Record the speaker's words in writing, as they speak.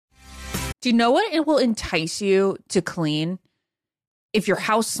Do you know what it will entice you to clean? If your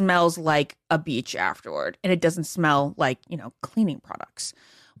house smells like a beach afterward and it doesn't smell like, cleaning products.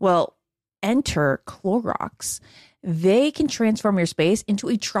 Well, enter Clorox. They can transform your space into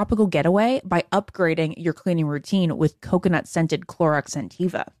a tropical getaway by upgrading your cleaning routine with coconut-scented Clorox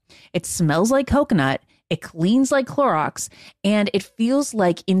Scentiva. It smells like coconut, it cleans like Clorox, and it feels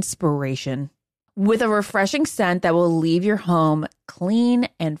like inspiration. With a refreshing scent that will leave your home clean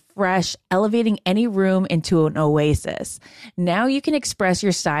and fresh, elevating any room into an oasis. Now you can express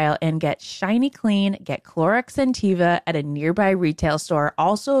your style and get shiny clean. Get Clorox Scentiva at a nearby retail store,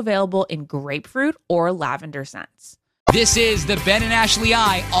 also available in grapefruit or lavender scents. This is the Ben and Ashley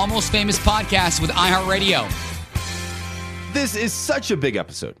I Almost Famous podcast with iHeartRadio. This is such a big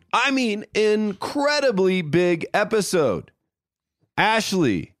episode. I mean, incredibly big episode.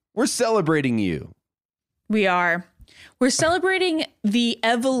 Ashley, we're celebrating you. We are. We're celebrating the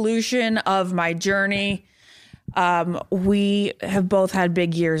evolution of my journey. We have both had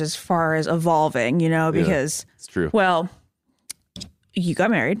big years as far as evolving, because it's true. Well, you got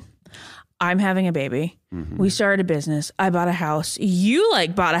married. I'm having a baby. Mm-hmm. We started a business. I bought a house. You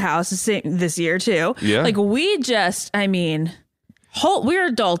bought a house this year too. Yeah. We just, we're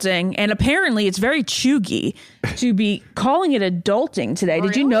adulting, and apparently it's very chuggy to be calling it adulting today.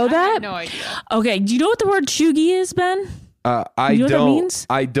 Did you know that? I had no idea. Okay. Do you know what the word chuggy is, Ben? I you know don't. What that means?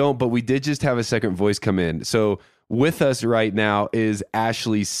 I don't, but we did just have a second voice come in. So with us right now is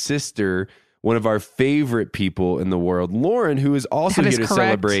Ashley's sister, one of our favorite people in the world, Lauren, who is also here to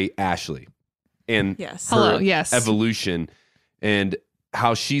celebrate Ashley and her evolution and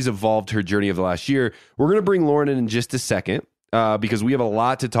how she's evolved her journey of the last year. We're going to bring Lauren in just a second because we have a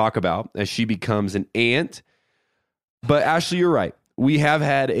lot to talk about as she becomes an aunt. But Ashley, you're right. We have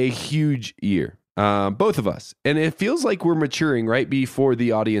had a huge year, both of us. And it feels like we're maturing right before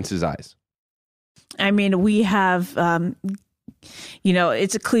the audience's eyes. We have,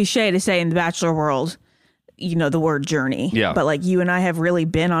 it's a cliche to say in the Bachelor world, the word journey. Yeah. But you and I have really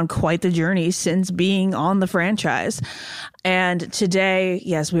been on quite the journey since being on the franchise. And today,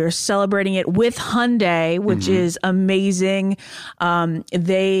 yes, we are celebrating it with Hyundai, which is amazing.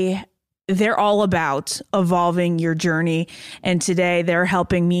 They're all about evolving your journey. And today they're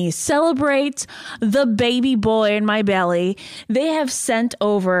helping me celebrate the baby boy in my belly. They have sent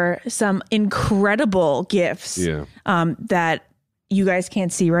over some incredible gifts that you guys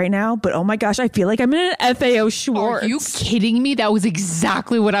can't see right now, but oh my gosh, I feel like I'm in an FAO Schwartz. Are you kidding me? That was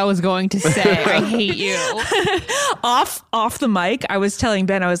exactly what I was going to say. I hate you. Off the mic, I was telling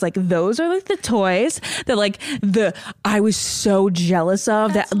Ben, I was like, those are the toys that I was so jealous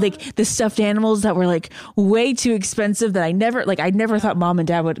of. The stuffed animals that were way too expensive that I never thought mom and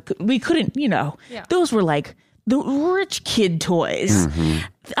dad we couldn't, those were the rich kid toys. Mm-hmm.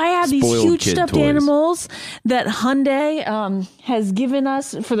 I have these huge stuffed animals that Hyundai has given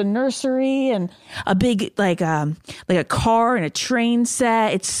us for the nursery, and a big like a car and a train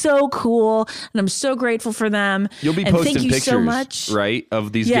set. It's so cool, and I'm so grateful for them. You'll be and posting thank you pictures, so much. right,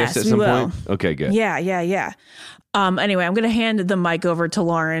 of these gifts at some point? Okay, good. Yeah. Anyway, I'm going to hand the mic over to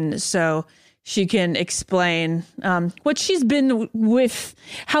Lauren so she can explain what she's been with,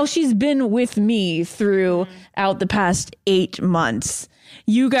 how she's been with me throughout the past 8 months.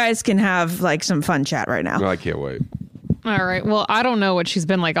 You guys can have some fun chat right now. I can't wait. All right. Well, I don't know what she's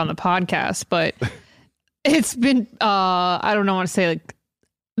been like on the podcast, but it's been, I don't know what to say,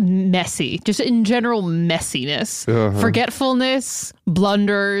 messy, just in general messiness, forgetfulness,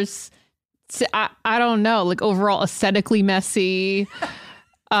 blunders. I don't know, overall aesthetically messy.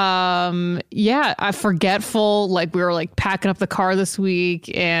 I'm forgetful. We were packing up the car this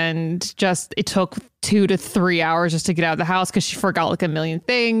week, and just it took 2 to 3 hours just to get out of the house because she forgot a million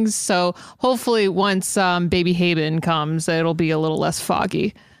things. So hopefully once baby Haben comes, it'll be a little less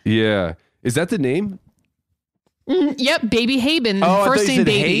foggy. Yeah. Is that the name? Yep, baby Haben. Oh, first I thought you name said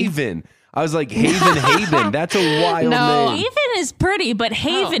baby. Haven. I was like, Haven. That's a wild name. Haven is pretty, but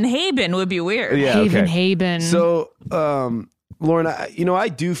Haben would be weird. Yeah, okay. Haben. So, Lauren, I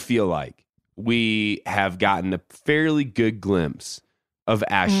do feel like we have gotten a fairly good glimpse of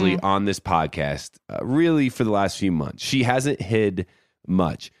Ashley on this podcast, really for the last few months. She hasn't hid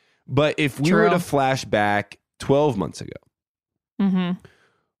much. But if we were to flash back 12 months ago,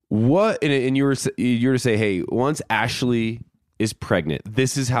 what, and you were to say, hey, once Ashley is pregnant,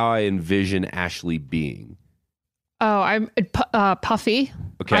 this is how I envision Ashley being. Oh, I'm puffy.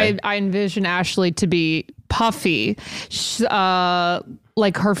 Okay. I envision Ashley to be puffy.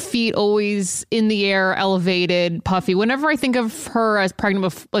 Her feet always in the air, elevated, puffy. Whenever I think of her as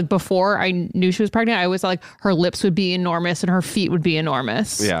pregnant, before I knew she was pregnant, I always her lips would be enormous and her feet would be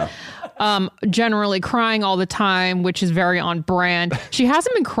enormous. Yeah. Generally crying all the time, which is very on brand. She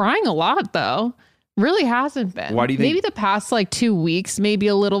hasn't been crying a lot though. Really hasn't been. Why do you think? Maybe the past like 2 weeks, maybe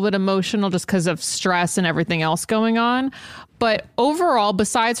a little bit emotional just because of stress and everything else going on. But overall,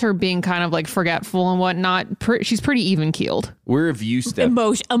 besides her being kind of like forgetful and whatnot, she's pretty even keeled. Where have you stepped?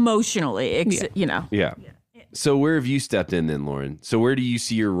 Emotionally, you know. Yeah. So where have you stepped in then, Lauren? So where do you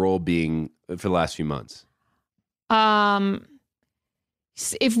see your role being for the last few months?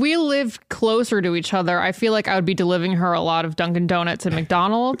 If we lived closer to each other, I feel like I would be delivering her a lot of Dunkin' Donuts and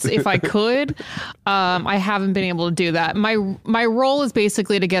McDonald's if I could. I haven't been able to do that. My role is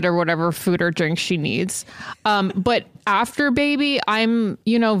basically to get her whatever food or drink she needs. But after baby, I'm,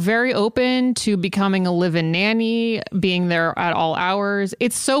 very open to becoming a live-in nanny, being there at all hours.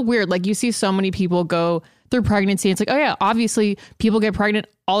 It's so weird. Like you see so many people go through pregnancy. It's like, oh yeah, obviously people get pregnant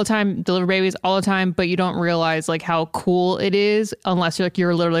all the time, deliver babies all the time, but you don't realize like how cool it is unless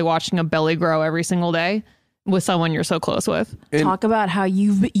you're literally watching a belly grow every single day with someone you're so close with. Talk about how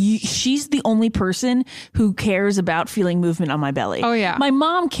she's the only person who cares about feeling movement on my belly. Oh yeah. My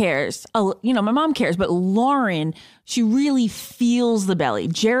mom cares, but Lauren, she really feels the belly.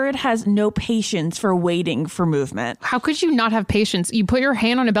 Jared has no patience for waiting for movement. How could you not have patience? You put your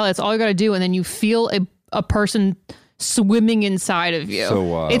hand on a belly, that's all you got to do. And then you feel a person swimming inside of you. So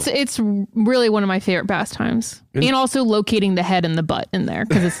wild. It's really one of my favorite pastimes. And also locating the head and the butt in there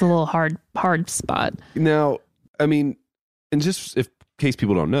because it's a little hard spot. Now, I mean, and just in case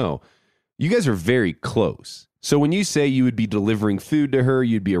people don't know, you guys are very close. So when you say you would be delivering food to her,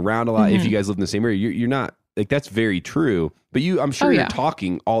 you'd be around a lot if you guys live in the same area, you're not, like, that's very true. But I'm sure you're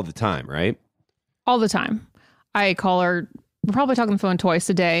talking all the time, right? All the time. I call her. We're probably talking on the phone twice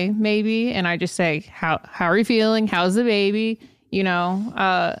a day, maybe. And I just say, how are you feeling? How's the baby?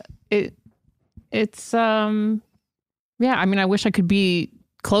 Yeah, I mean, I wish I could be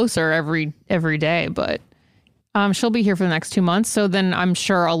closer every day, but she'll be here for the next 2 months. So then I'm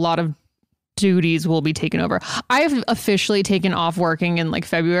sure a lot of duties will be taken over. I've officially taken off working in like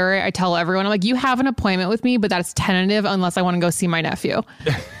February. I tell everyone, I'm like, you have an appointment with me, but that's tentative unless I want to go see my nephew.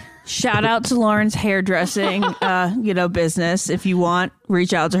 Shout out to Lauren's hairdressing, business. If you want,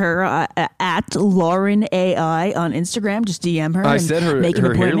 reach out to her at Lauren AI on Instagram. Just DM her. I said her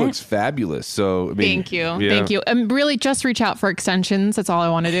hair looks fabulous. So I mean, thank you. And really, just reach out for extensions. That's all I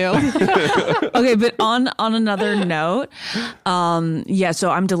want to do. Okay, but on another note, so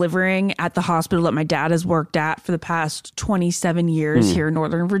I'm delivering at the hospital that my dad has worked at for the past 27 years here in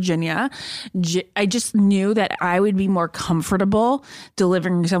Northern Virginia. I just knew that I would be more comfortable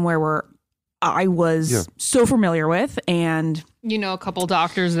delivering somewhere where I was so familiar with, and a couple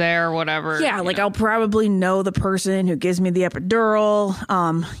doctors there or whatever. Yeah, I'll probably know the person who gives me the epidural,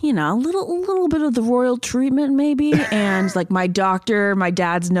 a little bit of the royal treatment maybe, and like my doctor, my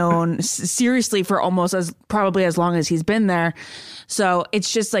dad's known seriously for almost probably as long as he's been there. So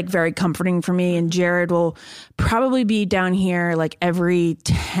it's just like very comforting for me. And Jared will probably be down here like every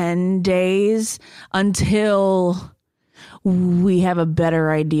 10 days until we have a better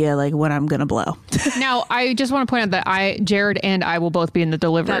idea like when I'm gonna blow. Now, I just want to point out that Jared and I will both be in the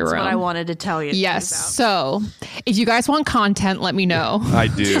delivery room. That's what I wanted to tell you. Yes. So if you guys want content, let me know. I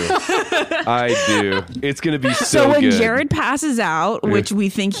do. It's gonna be so when good. Jared passes out, which we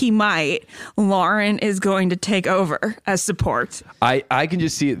think he might, Lauren is going to take over as support. I can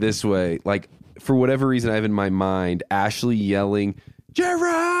just see it this way. Like, for whatever reason I have in my mind, Ashley yelling,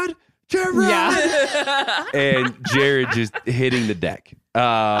 Jared! Yeah. And Jared just hitting the deck.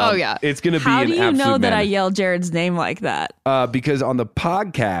 It's going to be How an do you absolute know that madness. I yell Jared's name like that? Because on the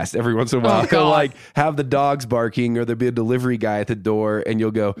podcast, every once in a while, he'll like have the dogs barking or there'll be a delivery guy at the door and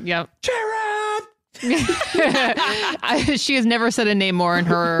you'll go, yep, Jared! She has never said a name more in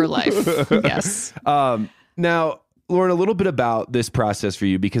her life. Yes. Now, Lauren, a little bit about this process for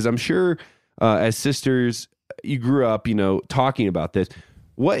you, because I'm sure as sisters, you grew up, talking about this.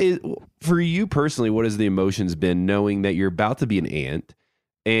 What is, for you personally, what has the emotions been knowing that you're about to be an aunt,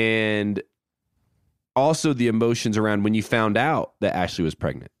 and also the emotions around when you found out that Ashley was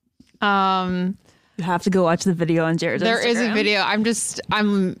pregnant? You have to go watch the video on Jared's There Instagram. is a video.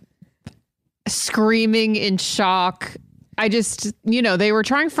 I'm screaming in shock. I just, they were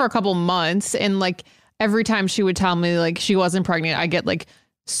trying for a couple months, and like every time she would tell me like she wasn't pregnant, I get like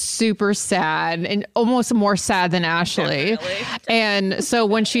super sad, and almost more sad than Ashley. Definitely. And so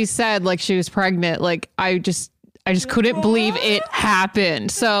when she said like she was pregnant, like I just couldn't believe it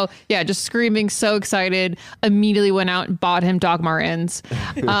happened. So yeah, just screaming, so excited. Immediately went out and bought him Doc Martens.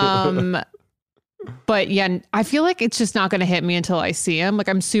 But yeah, I feel like it's just not going to hit me until I see him. Like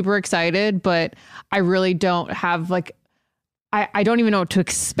I'm super excited, but I really don't have like I don't even know what to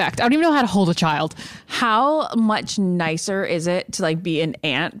expect. I don't even know how to hold a child. How much nicer is it to like be an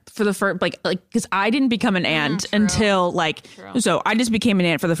aunt for the first like because I didn't become an aunt until like so I just became an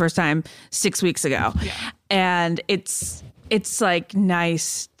aunt for the first time 6 weeks ago. Yeah. And it's like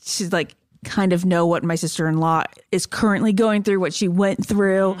nice to like kind of know what my sister-in-law is currently going through, what she went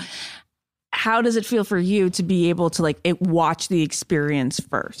through. How does it feel for you to be able to like watch the experience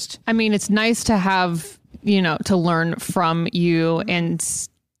first? I mean, it's nice to have, to learn from you and,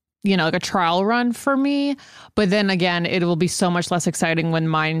 like a trial run for me. But then again, it will be so much less exciting when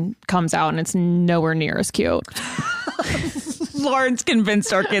mine comes out and it's nowhere near as cute. Lauren's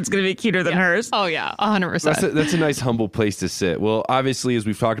convinced our kid's going to be cuter than hers. Oh, yeah, 100%. That's a nice, humble place to sit. Well, obviously, as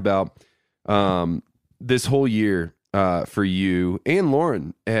we've talked about, this whole year for you and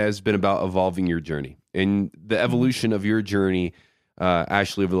Lauren has been about evolving your journey. And the evolution of your journey,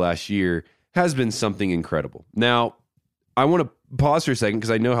 Ashley, over the last year has been something incredible. Now, I want to pause for a second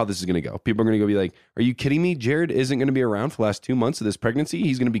because I know how this is going to go. People are going to be like, are you kidding me? Jared isn't going to be around for the last 2 months of this pregnancy.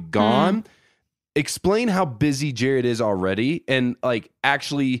 He's going to be gone. Explain how busy Jared is already and like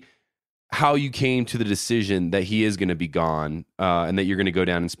actually how you came to the decision that he is going to be gone and that you're going to go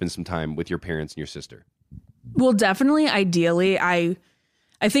down and spend some time with your parents and your sister. Well, definitely, ideally, I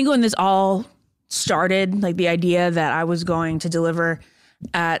think when this all started, like the idea that I was going to deliver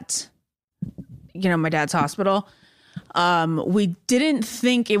at, my dad's hospital, we didn't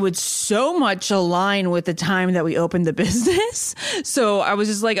think it would so much align with the time that we opened the business. So I was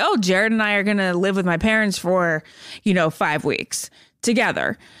just like, oh, Jared and I are going to live with my parents for, 5 weeks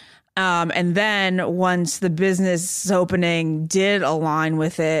together. And then once the business opening did align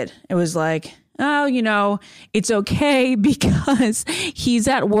with it, it was like, oh, it's okay because he's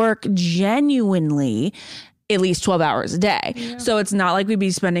at work genuinely at least 12 hours a day. Yeah. So it's not like we'd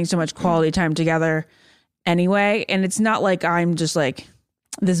be spending so much quality time together anyway. And it's not like I'm just like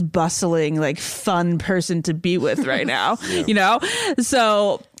this bustling, like fun person to be with right now,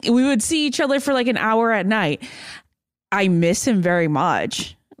 So we would see each other for like an hour at night. I miss him very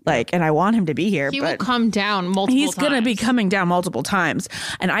much. And I want him to be here. He will come down multiple times. He's going to be coming down multiple times.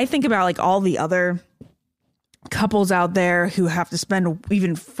 And I think about like all the other couples out there who have to spend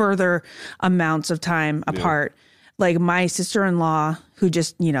even further amounts of time apart. Like my sister-in-law who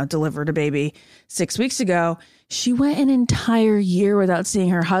just, delivered a baby 6 weeks ago. She went an entire year without seeing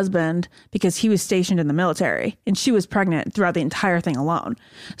her husband because he was stationed in the military and she was pregnant throughout the entire thing alone.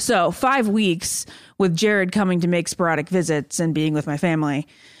 So 5 weeks with Jared coming to make sporadic visits and being with my family,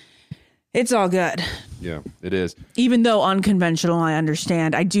 it's all good. Yeah, it is. Even though unconventional, I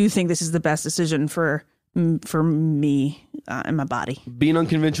understand. I do think this is the best decision for me and my body. Being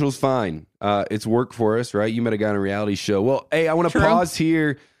unconventional is fine. It's work for us, right? You met a guy on a reality show. Well, hey, I want to pause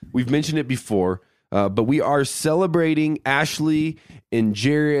here. We've mentioned it before, but we are celebrating Ashley and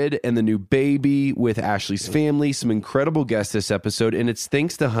Jared and the new baby with Ashley's family. Some incredible guests this episode, and it's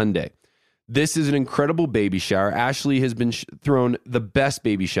thanks to Hyundai. This is an incredible baby shower. Ashley has been thrown the best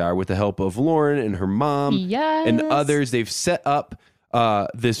baby shower with the help of Lauren and her mom and others. They've set up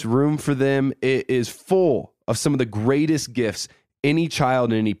this room for them. It is full of some of the greatest gifts any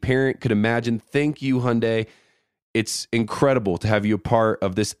child and any parent could imagine. Thank you, Hyundai. It's incredible to have you a part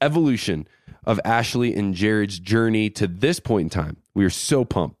of this evolution of Ashley and Jared's journey to this point in time. We are so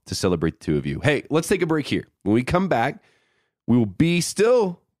pumped to celebrate the two of you. Hey, let's take a break here. When we come back, we will be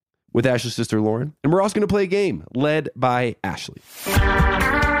still with Ashley's sister, Lauren, and we're also going to play a game led by Ashley.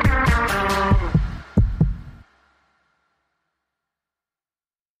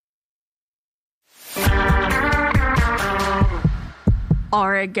 All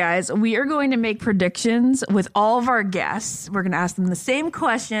right, guys, we are going to make predictions with all of our guests. We're going to ask them the same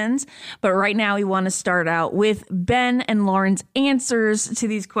questions, but right now we want to start out with Ben and Lauren's answers to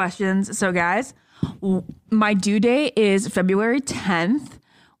these questions. So, guys, my due date is February 10th.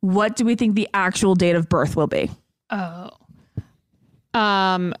 What do we think the actual date of birth will be?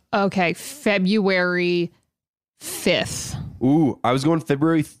 Okay, February 5th. Ooh, I was going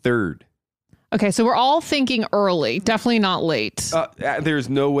February 3rd. Okay, so we're all thinking early, definitely not late. There's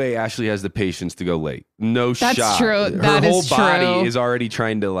no way Ashley has the patience to go late. No shot. That's true. Her whole body is already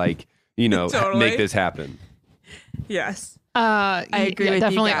trying to totally make this happen. Yes. I agree with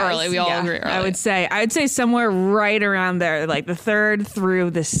definitely you guys. Early. We all agree early. I would say somewhere right around there, like the 3rd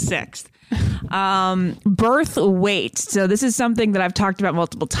through the 6th. Birth weight. So this is something that I've talked about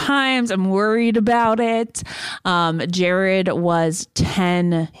multiple times. I'm worried about it. Jared was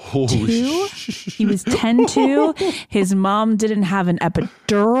 10.2. He was 10.2. His mom didn't have an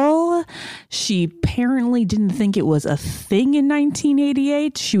epidural. She apparently didn't think it was a thing in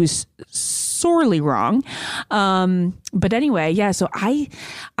 1988. She was sorely wrong. But anyway, yeah. So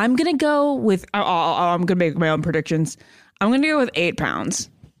I'm gonna go with. I'm gonna make my own predictions. I'm gonna go with 8 pounds.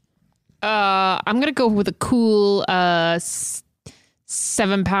 I'm gonna go with a cool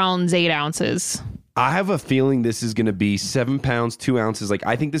 7 pounds 8 ounces. I have a feeling this is gonna be 7 pounds 2 ounces. Like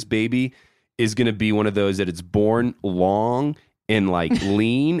I think this baby is gonna be one of those that it's born long and like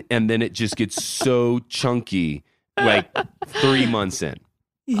lean, and then it just gets so chunky like 3 months in.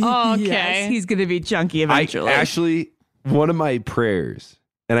 Okay. Yes, he's gonna be chunky eventually. Actually, one of my prayers,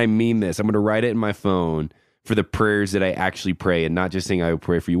 and I mean this, I'm gonna write it in my phone for the prayers that I actually pray, and not just saying I will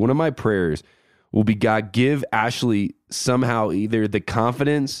pray for you. One of my prayers will be, God, give Ashley somehow either the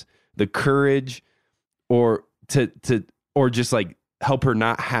confidence, the courage, or or just like help her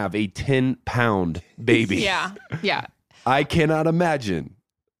not have a 10-pound baby. Yeah. I cannot imagine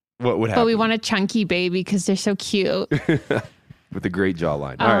what would happen. But we want a chunky baby because they're so cute. With a great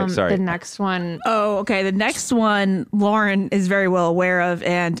jawline. All right, sorry. The next one. Oh, okay. The next one, Lauren is very well aware of,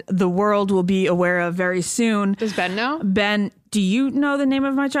 and the world will be aware of very soon. Does Ben know? Ben, do you know the name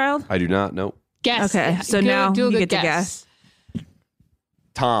of my child? I do not know. Guess. Okay, so now you get to guess.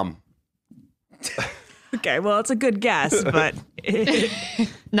 Tom. Okay, well, it's a good guess, but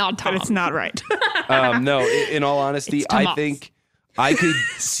Not Tom. it's not right. No, in all honesty, I think I could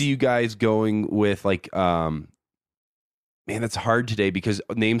see you guys going with like, man, that's hard today because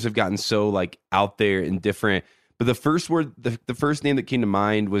names have gotten so like out there and different. But the first word, the first name that came to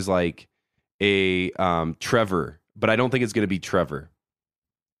mind was like a Trevor, but I don't think it's going to be Trevor.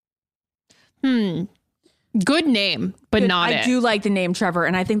 Good name, but not I do like the name Trevor,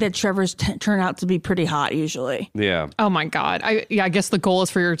 and I think that Trevors turn out to be pretty hot usually. Yeah. Oh my God. I guess the goal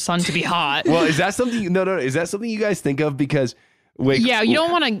is for your son to be hot. Well, is that something? No. Is that something you guys think of? Because yeah, you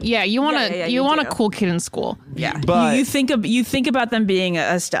don't want to. Yeah, you want to. you want do. a cool kid in school. Yeah, But- you think about them being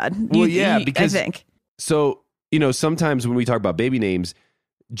a stud. Well, yeah, because I think. So, sometimes when we talk about baby names,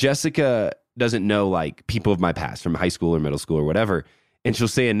 Jessica doesn't know like people of my past from high school or middle school or whatever. And she'll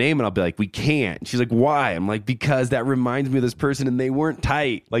say a name and I'll be like, we can't. She's like, why? I'm like, because that reminds me of this person and they weren't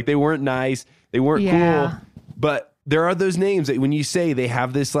tight. Like they weren't nice. They weren't cool. But there are those names that when you say they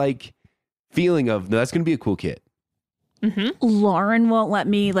have this like feeling of, no, that's going to be a cool kid. Mm-hmm. Lauren won't let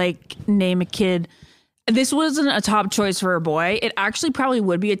me like name a kid. This wasn't a top choice for a boy. It actually probably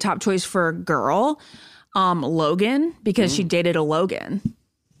would be a top choice for a girl. Logan, because she dated a Logan.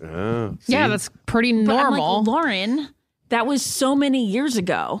 Oh, Yeah, that's pretty normal. I'm like, Lauren, that was so many years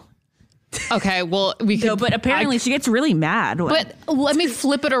ago. Okay, well, we could. No, but apparently she gets really mad. But let me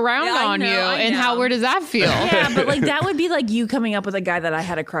flip it around Yeah, I on know, you. I And know. where does that feel? Yeah, but like that would be like you coming up with a guy that I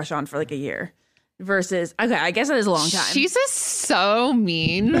had a crush on for like a year versus, okay, I guess that is a long time. She's just so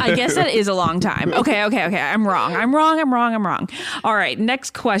mean. I guess that is a long time. Okay. I'm wrong. All right,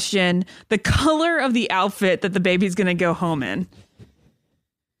 next question. The color of the outfit that the baby's going to go home in.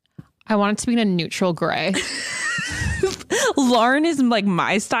 I want it to be in a neutral gray. Lauren is like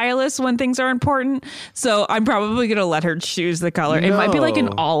my stylist when things are important, so I'm probably going to let her choose the color. It might be like an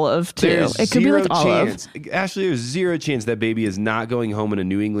olive too. There's It could be like olive. Ashley, there's zero chance that baby is not going home in a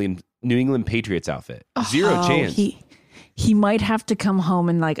New England Patriots outfit. Zero chance. He might have to come home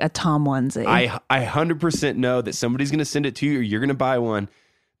in like a Tom onesie. I 100% know that somebody's going to send it to you or you're going to buy one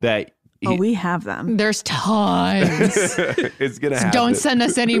that we have them. There's tons. it's going to happen. Don't send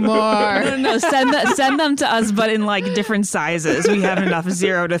us anymore. No, send them to us, but in like different sizes. We have enough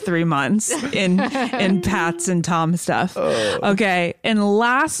 0 to 3 months in Pat's and Tom stuff. Okay, and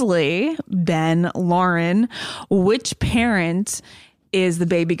lastly, Ben, Lauren, which parent is the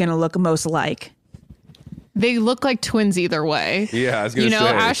baby going to look most like? They look like twins either way. Yeah, I was going to say.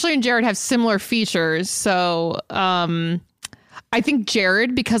 Ashley and Jared have similar features. So I think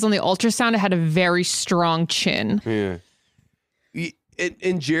Jared, because on the ultrasound, it had a very strong chin. Yeah.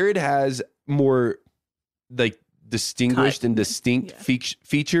 And Jared has more like distinguished and distinct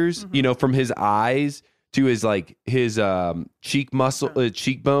features, from his eyes to his like his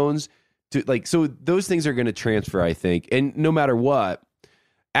cheekbones to like, so those things are going to transfer, I think. And no matter what,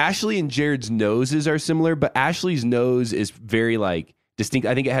 Ashley and Jared's noses are similar, but Ashley's nose is very like distinct.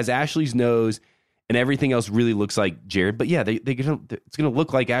 I think it has Ashley's nose and everything else really looks like Jared. But yeah, it's going to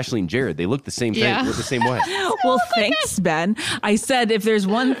look like Ashley and Jared. They look the same thing. Yeah. Look the same way. Well, thanks, Ben. I said if there's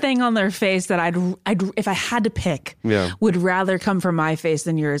one thing on their face that I'd if I had to pick, would rather come from my face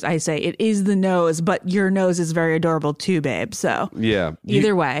than yours, I say it is the nose, but your nose is very adorable too, babe. So yeah,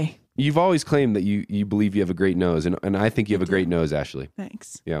 either way. You've always claimed that you believe you have a great nose, and I think you have a great nose, Ashley.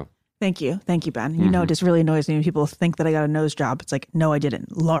 Thanks. Yeah. Thank you, Ben. You know, it just really annoys me when people think that I got a nose job. It's like, no, I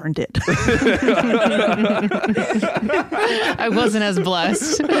didn't. Lauren did. I wasn't as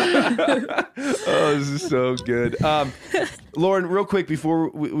blessed. Oh, this is so good. Lauren, real quick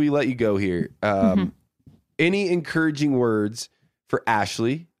before we let you go here, any encouraging words for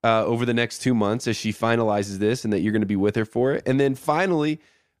Ashley over the next 2 months as she finalizes this, and that you're going to be with her for it? And then finally,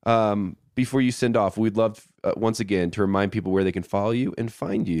 before you send off, we'd love once again to remind people where they can follow you and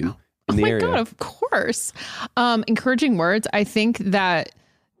find you. Oh my God, of course. Encouraging words. I think that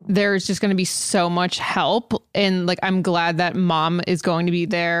there's just going to be so much help. And like, I'm glad that mom is going to be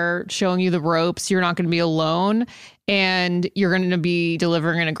there showing you the ropes. You're not going to be alone, and you're going to be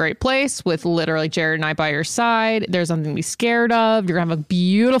delivering in a great place with literally Jared and I by your side. There's nothing to be scared of. You're going to have a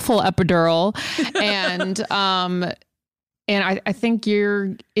beautiful epidural. And, I think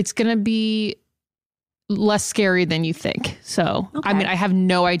it's going to be less scary than you think. So, okay. I mean, I have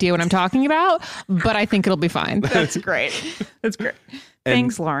no idea what I'm talking about, but I think it'll be fine. That's great. That's great.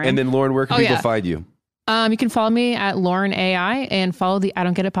 Thanks, Lauren. And then Lauren, where can people find you? You can follow me at Lauren AI and follow the I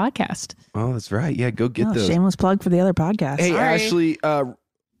Don't Get It podcast. Oh, that's right. Yeah, go get those. Shameless plug for the other podcast. Hey, Ashley, I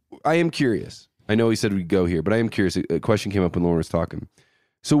am curious. I know we said we'd go here, but I am curious. A question came up when Lauren was talking.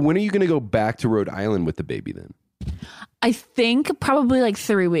 So when are you going to go back to Rhode Island with the baby then? I think probably like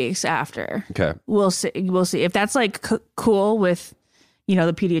 3 weeks after. Okay. We'll see. We'll see if that's like cool with, the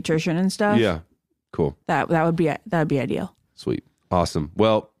pediatrician and stuff. Yeah. Cool. That would be ideal. Sweet. Awesome.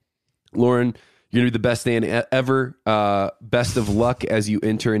 Well, Lauren, you're going to be the best aunt ever. Best of luck as you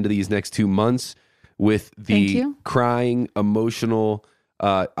enter into these next 2 months with the crying, emotional.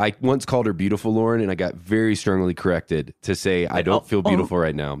 I once called her beautiful, Lauren, and I got very strongly corrected to say I don't feel beautiful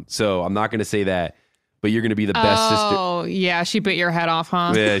right now. So I'm not going to say that. But you're going to be the best sister. Oh, yeah. She bit your head off,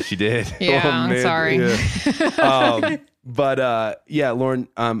 huh? Yeah, she did. Yeah, I'm sorry. Yeah. Yeah, Lauren,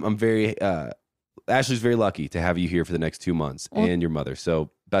 I'm very, Ashley's very lucky to have you here for the next 2 months and your mother. So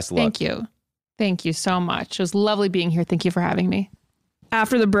best of luck. Thank you. Thank you so much. It was lovely being here. Thank you for having me.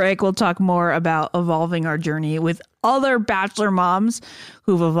 After the break, we'll talk more about evolving our journey with other Bachelor moms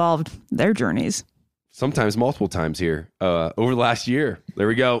who've evolved their journeys. Sometimes multiple times here over the last year. There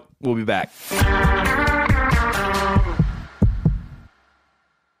we go. We'll be back.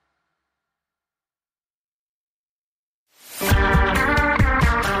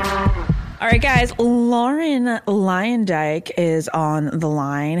 All right, guys, Lauren Luyendyk is on the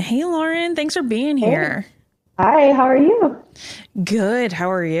line. Hey, Lauren, thanks for being here. Hi, how are you? Good. How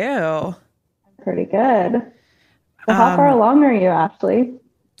are you? Pretty good. So how far along are you, Ashley?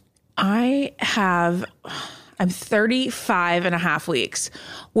 I'm 35 and a half weeks,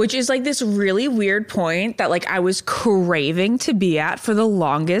 which is like this really weird point that like I was craving to be at for the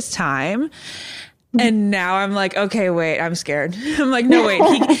longest time. And now I'm like, okay, wait, I'm scared. I'm like, no,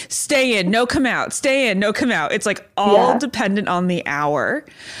 wait, stay in, no, come out, stay in, no, come out. It's like all dependent on the hour.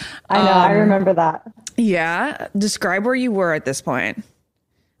 I know, I remember that. Yeah. Describe where you were at this point.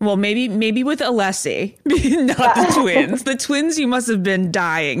 Well, maybe with Alessi, not the twins. The twins, you must have been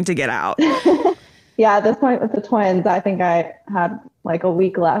dying to get out. Yeah, at this point with the twins, I think I had like a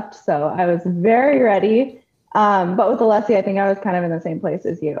week left. So I was very ready. But with Alessi, I think I was kind of in the same place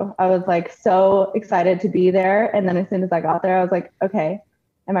as you. I was like so excited to be there. And then as soon as I got there, I was like, okay,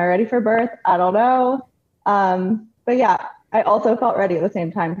 am I ready for birth? I don't know. But yeah, I also felt ready at the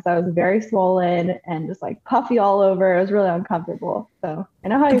same time because I was very swollen and just like puffy all over. It was really uncomfortable. So I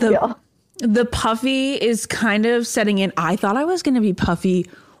know how you feel. The puffy is kind of setting in. I thought I was going to be puffy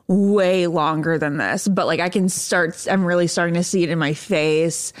way longer than this, but like I'm really starting to see it in my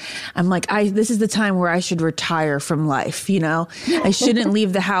face. I'm like, this is the time where I should retire from life. I shouldn't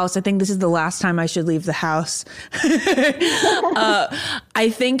leave the house. I think this is the last time I should leave the house. I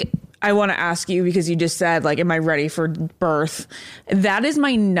think I want to ask you, because you just said like, am I ready for birth? That is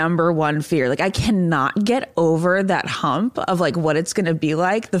my number one fear. Like I cannot get over that hump of like what it's going to be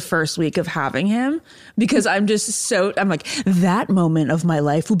like the first week of having him, because I'm like, that moment of my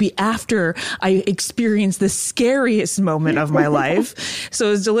life will be after I experience the scariest moment of my life. So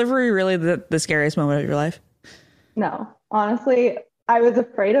is delivery really the scariest moment of your life? No, honestly, I was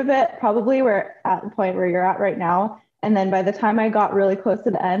afraid of it. Probably we're at the point where you're at right now. And then by the time I got really close to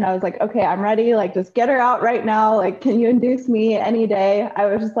the end, I was like, okay, I'm ready. Like, just get her out right now. Like, can you induce me any day? I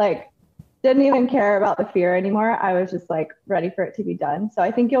was just like, didn't even care about the fear anymore. I was just like ready for it to be done. So I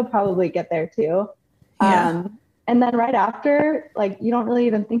think you'll probably get there too. Yeah. And then right after, like, you don't really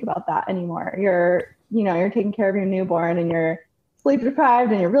even think about that anymore. You're taking care of your newborn and you're sleep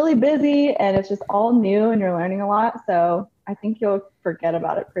deprived and you're really busy and it's just all new and you're learning a lot. So I think you'll forget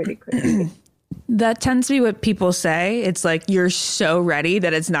about it pretty quickly. That tends to be what people say. It's like you're so ready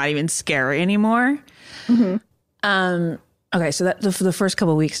that it's not even scary anymore. Mm-hmm. Okay, so that for the first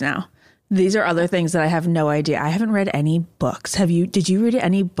couple of weeks now. These are other things that I have no idea. I haven't read any books. Did you read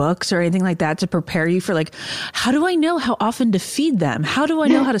any books or anything like that to prepare you for like, how do I know how often to feed them? How do I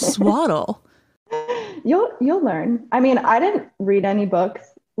know how to swaddle? You'll learn. I mean, I didn't read any books,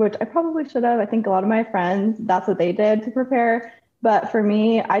 which I probably should have. I think a lot of my friends, that's what they did to prepare. But for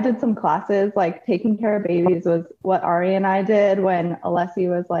me, I did some classes, like taking care of babies was what Ari and I did when Alessi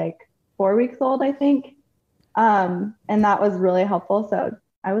was like 4 weeks old, I think. And that was really helpful. So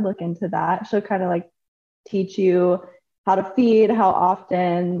I would look into that. She'll kind of like teach you how to feed, how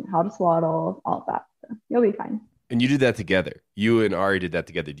often, how to swaddle, all of that. So you'll be fine. And you did that together. You and Ari did that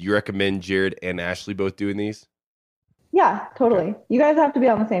together. Do you recommend Jared and Ashley both doing these? Yeah, totally. You guys have to be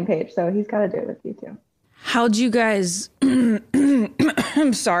on the same page. So he's got to do it with you too. How'd you guys,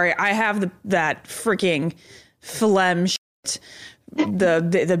 I'm sorry, I have that freaking phlegm shit,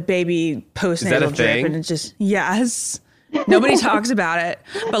 the baby postnatal drip, and it's just, yes. Nobody talks about it,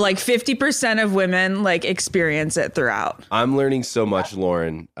 but like 50% of women like experience it throughout. I'm learning so much,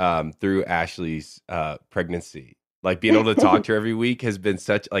 Lauren, through Ashley's pregnancy. Like being able to talk to her every week has been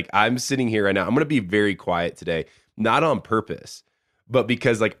such, like I'm sitting here right now. I'm going to be very quiet today, not on purpose, but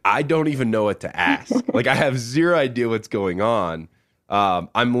because like I don't even know what to ask. Like I have zero idea what's going on.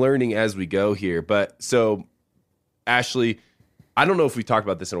 I'm learning as we go here. But so Ashley, I don't know if we talked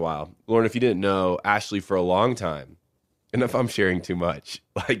about this in a while. Lauren, if you didn't know, Ashley for a long time, and if I'm sharing too much,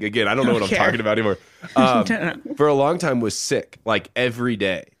 like, again, I don't know what I'm talking about anymore. For a long time was sick, like every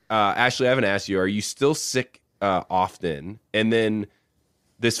day. Ashley, I haven't asked you, are you still sick often? And then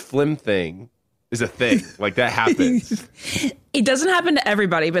this phlegm thing is a thing. Like that happens. It doesn't happen to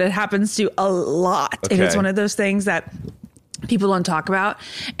everybody, but it happens to a lot. Okay. And it's one of those things that people don't talk about.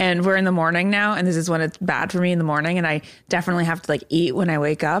 And we're in the morning now, and this is when it's bad for me in the morning. And I definitely have to like eat when I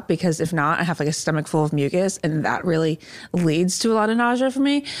wake up, because if not, I have like a stomach full of mucus, and that really leads to a lot of nausea for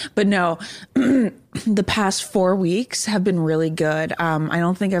me. But no, the past 4 weeks have been really good. I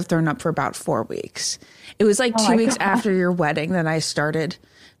don't think I've thrown up for about 4 weeks. It was like 2 weeks after your wedding that I started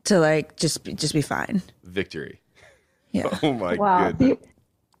to like just be fine. Victory. Yeah. Oh my Wow. goodness.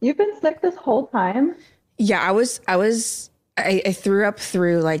 You've been sick this whole time? Yeah, I threw up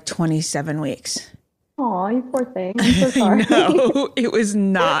through like 27 weeks. Oh, you poor thing. I'm so sorry. No, it was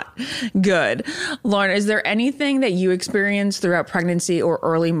not good. Lauren, is there anything that you experienced throughout pregnancy or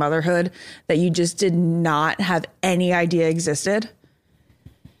early motherhood that you just did not have any idea existed?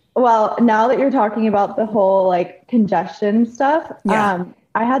 Well, now that you're talking about the whole like congestion stuff,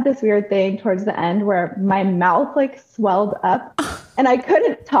 I had this weird thing towards the end where my mouth like swelled up and I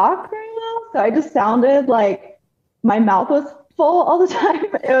couldn't talk very well. So I just sounded like my mouth was full all the time.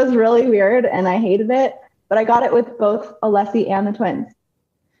 It was really weird and I hated it, but I got it with both Alessi and the twins.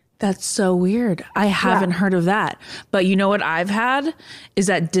 That's so weird. I haven't heard of that. But you know what I've had is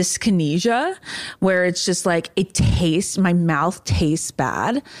that dyskinesia, where it's just like my mouth tastes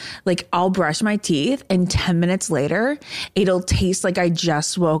bad. Like I'll brush my teeth and 10 minutes later, it'll taste like I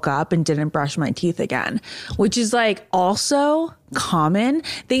just woke up and didn't brush my teeth again, which is like also common.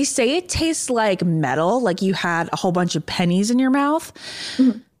 They say it tastes like metal, like you had a whole bunch of pennies in your mouth.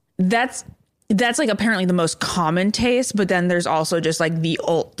 Mm-hmm. That's like apparently the most common taste, but then there's also just like the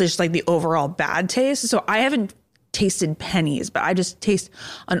overall bad taste. So I haven't tasted pennies, but I just taste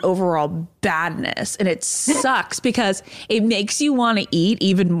an overall badness, and it sucks because it makes you want to eat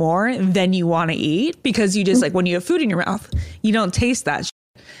even more than you want to eat, because you just like when you have food in your mouth, you don't taste that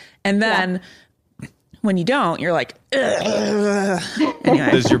shit. And then when you don't, you're like, ugh.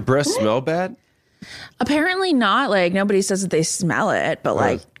 Anyway. Does your breath smell bad? Apparently not. Like nobody says that they smell it, but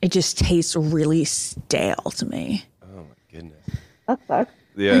like it just tastes really stale to me. Oh my goodness. That sucks.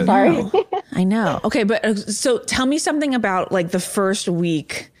 Yeah. Sorry. I know. Okay, but so tell me something about like the first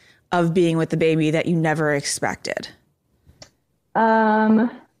week of being with the baby that you never expected.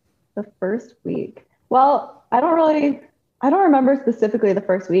 The first week. Well, I don't remember specifically the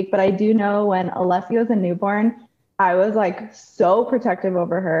first week, but I do know when Alessi was a newborn, I was like so protective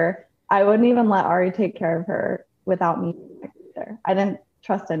over her. I wouldn't even let Ari take care of her without me there. I didn't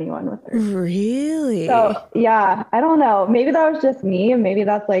trust anyone with her. Really? So yeah, I don't know. Maybe that was just me, and maybe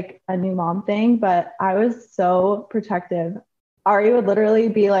that's like a new mom thing, but I was so protective. Ari would literally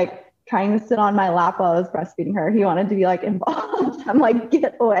be like trying to sit on my lap while I was breastfeeding her. He wanted to be like involved. I'm like,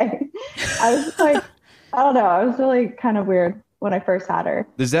 get away. I was like, I don't know. I was really kind of weird when I first had her.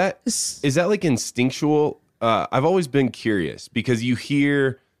 Is that like instinctual? I've always been curious because you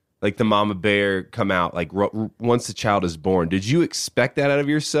hear like the mama bear come out like once the child is born? Did you expect that out of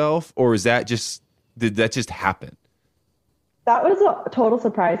yourself, or did that just happen? That was a total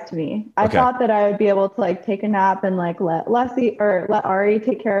surprise to me. I thought that I would be able to like take a nap and like let Ari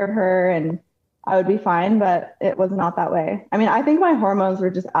take care of her and I would be fine, but it was not that way. I mean, I think my hormones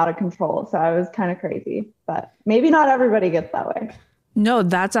were just out of control, so I was kind of crazy, but maybe not everybody gets that way. No,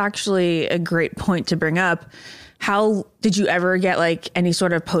 that's actually a great point to bring up. How did you ever get like any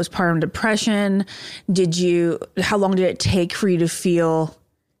sort of postpartum depression? How long did it take for you to feel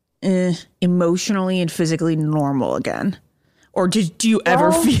emotionally and physically normal again? Or do you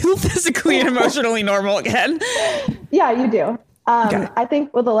ever feel physically and emotionally normal again? Yeah, you do. I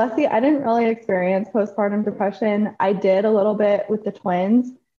think with Alessi, I didn't really experience postpartum depression. I did a little bit with the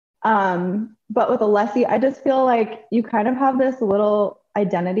twins. But with Alessi, I just feel like you kind of have this little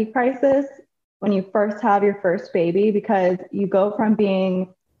identity crisis when you first have your first baby, because you go from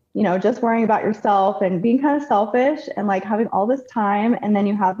being, just worrying about yourself and being kind of selfish and like having all this time. And then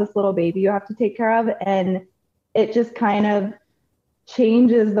you have this little baby you have to take care of. And it just kind of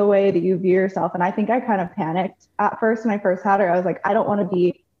changes the way that you view yourself. And I think I kind of panicked at first when I first had her. I was like, I don't want to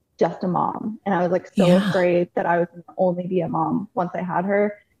be just a mom. And I was like so afraid that I was going to only be a mom once I had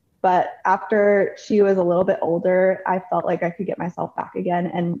her. But after she was a little bit older, I felt like I could get myself back again.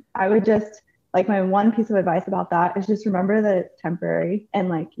 And I would just like, my one piece of advice about that is just remember that it's temporary and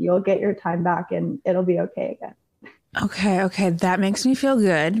like you'll get your time back and it'll be okay again. Okay. That makes me feel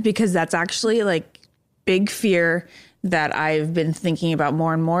good, because that's actually like big fear that I've been thinking about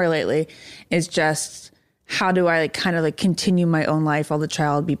more and more lately, is just how do I like kind of like continue my own life while the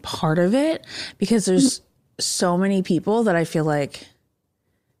child be part of it? Because there's so many people that I feel like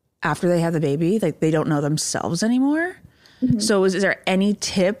after they have the baby, like they don't know themselves anymore. Mm-hmm. So is there any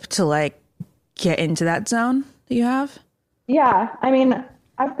tip to like get into that zone that you have? Yeah. I mean,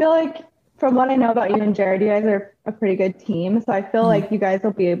 I feel like from what I know about you and Jared, you guys are a pretty good team. So I feel like you guys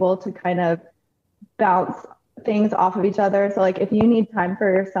will be able to kind of bounce things off of each other. So like if you need time for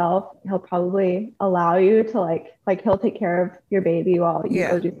yourself, he'll probably allow you to like he'll take care of your baby while you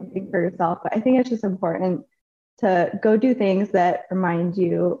go do something for yourself. But I think it's just important to go do things that remind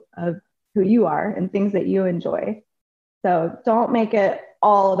you of who you are and things that you enjoy. So don't make it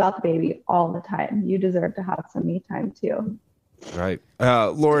all about the baby all the time. You deserve to have some me time too. Right.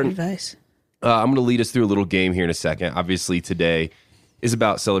 Lauren, advice. I'm going to lead us through a little game here in a second. Obviously today is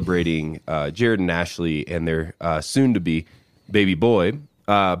about celebrating Jared and Ashley and their soon-to-be baby boy.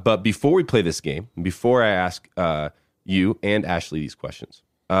 But before we play this game, before I ask you and Ashley these questions,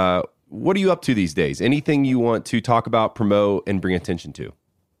 what are you up to these days? Anything you want to talk about, promote, and bring attention to?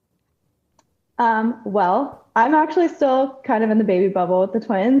 Well, I'm actually still kind of in the baby bubble with the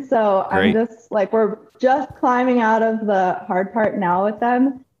twins. So Great. I'm just like, we're just climbing out of the hard part now with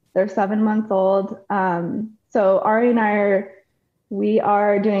them. They're 7 months old. So Ari and we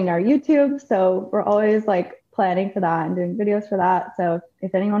are doing our YouTube. So we're always like planning for that and doing videos for that. So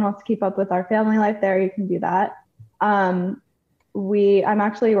if anyone wants to keep up with our family life there, you can do that. I'm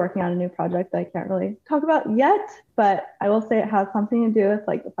actually working on a new project that I can't really talk about yet, but I will say it has something to do with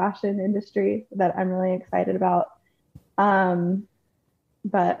like the fashion industry that I'm really excited about.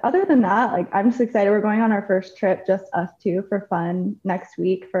 But other than that, like I'm just excited. We're going on our first trip, just us two, for fun next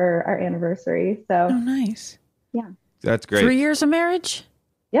week for our anniversary. So nice. Yeah. That's great. 3 years of marriage?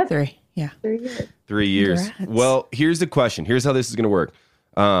 Yep. 3. Yeah. 3 years. 3 years. Congrats. Well, here's the question. Here's how this is going to work.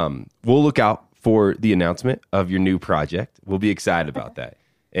 We'll look out for the announcement of your new project. We'll be excited about that.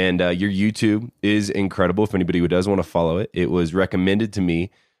 And your YouTube is incredible. If anybody who does want to follow it, it was recommended to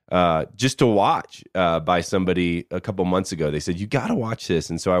me just to watch by somebody a couple months ago. They said, you got to watch this.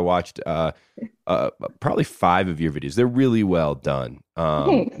 And so I watched probably 5 of your videos. They're really well done.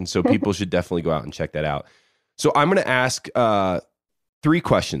 And so people should definitely go out and check that out. So I'm going to ask 3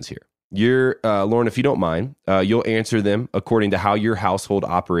 questions here. Lauren, if you don't mind, you'll answer them according to how your household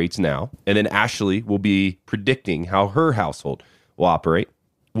operates now. And then Ashley will be predicting how her household will operate.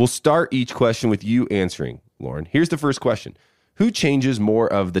 We'll start each question with you answering, Lauren. Here's the first question. Who changes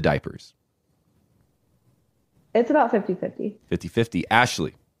more of the diapers? It's about 50-50. 50-50.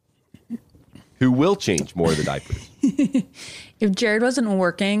 Ashley, who will change more of the diapers? If Jared wasn't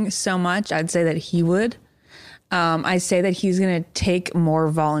working so much, I'd say that he would. I say that he's going to take more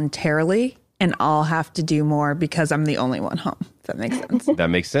voluntarily and I'll have to do more because I'm the only one home. If that makes sense. That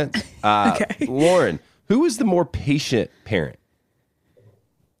makes sense. Okay. Lauren, who is the more patient parent?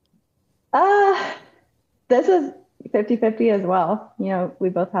 This is 50-50 as well. You know, we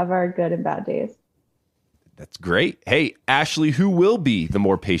both have our good and bad days. That's great. Hey, Ashley, who will be the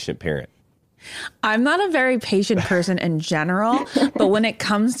more patient parent? I'm not a very patient person in general, but when it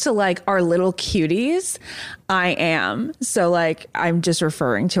comes to like our little cuties, I am. So like, I'm just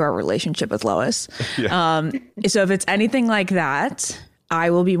referring to our relationship with Lois. Yeah. So if it's anything like that, I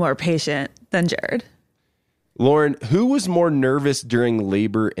will be more patient than Jared. Lauren, who was more nervous during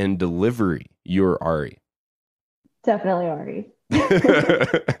labor and delivery? You or Ari? Definitely Ari.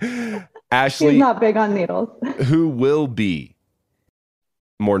 Ashley, she's not big on needles. Who will be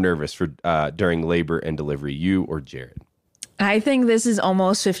more nervous for during labor and delivery, you or Jared? I think this is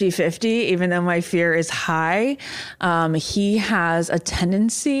almost 50-50, even though my fear is high. He has a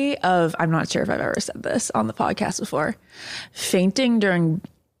tendency of, I'm not sure if I've ever said this on the podcast before, fainting during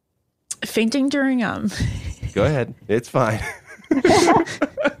Go ahead. It's fine.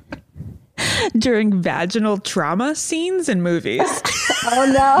 during vaginal trauma scenes in movies.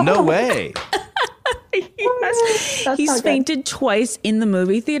 Oh no. No way. He's fainted twice in the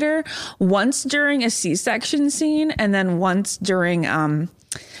movie theater, once during a C-section scene and then once during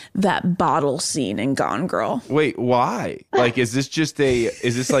that bottle scene in Gone Girl. Wait, why? Like, is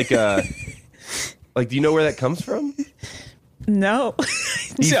this like a, like, do you know where that comes from? No.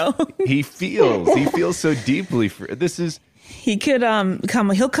 He feels so deeply for this is. He could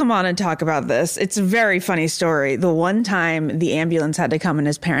he'll come on and talk about this. It's a very funny story. The one time the ambulance had to come and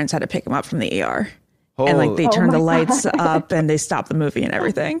his parents had to pick him up from the ER. And like they turned the lights up and they stopped the movie and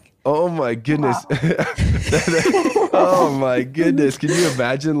everything. Oh my goodness. Wow. Oh my goodness. Can you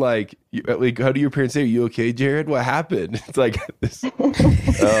imagine like how do your parents say, "Are you okay, Jared? What happened?" It's like this.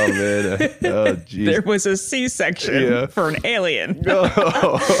 Oh man. Oh geez. There was a C-section for an alien.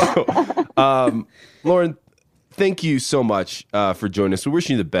 Lauren, thank you so much for joining us. We're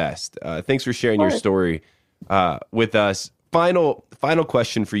wishing you the best. Thanks for sharing your story with us. Final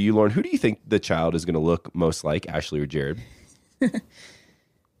question for you, Lauren. Who do you think the child is going to look most like, Ashley or Jared?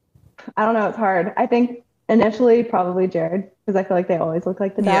 I don't know. It's hard. I think initially probably Jared, because I feel like they always look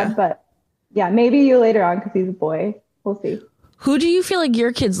like the dad. Yeah. But yeah, maybe you later on because he's a boy. We'll see. Who do you feel like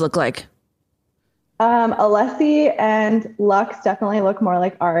your kids look like? Alessi and Lux definitely look more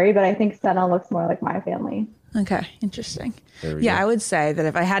like Ari, but I think Senna looks more like my family. Okay, interesting. Yeah, I would say that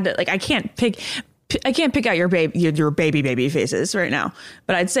if I had to, like, I can't pick out your baby faces right now,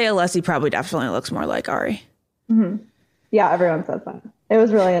 but I'd say Alessi probably definitely looks more like Ari. Mm-hmm. Yeah, everyone says that. It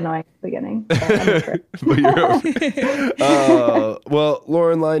was really annoying at the beginning. But you're okay. Well,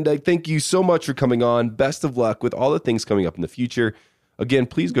 Lauren Luyndyk, thank you so much for coming on. Best of luck with all the things coming up in the future. Again,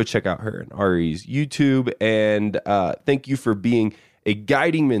 please go check out her and Ari's YouTube. And thank you for being a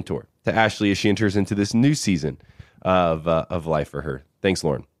guiding mentor to Ashley as she enters into this new season of life for her. Thanks,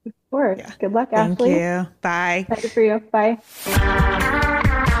 Lauren. Of course. Yeah. Good luck, Ashley. Thank you. Bye. Excited for you. Bye.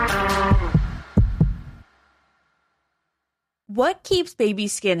 What keeps baby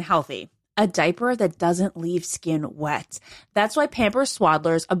skin healthy? A diaper that doesn't leave skin wet. That's why Pampers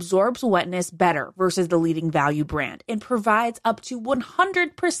Swaddlers absorbs wetness better versus the leading value brand and provides up to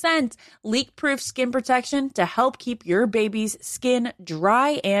 100% leak-proof skin protection to help keep your baby's skin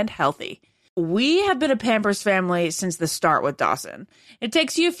dry and healthy. We have been a Pampers family since the start with Dawson. It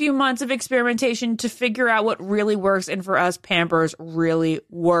takes you a few months of experimentation to figure out what really works, and for us, Pampers really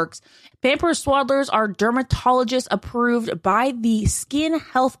works. Pampers Swaddlers are dermatologist approved by the Skin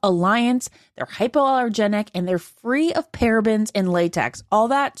Health Alliance. They're hypoallergenic and they're free of parabens and latex. All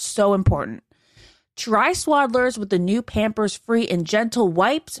that so important. Try Swaddlers with the new Pampers Free and Gentle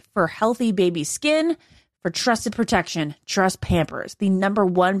wipes for healthy baby skin. For trusted protection, trust Pampers, the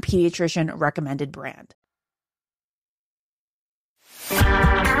 #1 pediatrician recommended brand.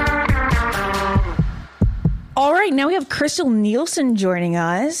 All right, now we have Crystal Nielsen joining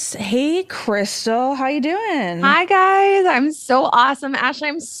us. Hey, Crystal, how you doing? Hi, guys. I'm so awesome. Ashley,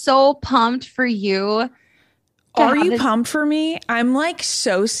 I'm so pumped for you. Are you pumped for me? I'm like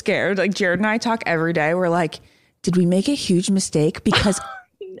so scared. Like Jared and I talk every day. We're like, did we make a huge mistake? Because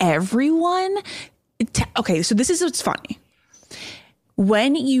everyone... Okay, so this is what's funny.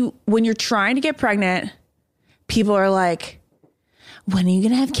 When you're trying to get pregnant, people are like, when are you going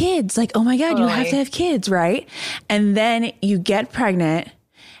to have kids? Like, oh my God, you have to have kids, right? And then you get pregnant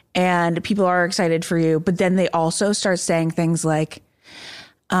and people are excited for you. But then they also start saying things like,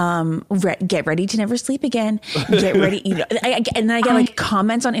 get ready to never sleep again. Get ready. You know, and then I get like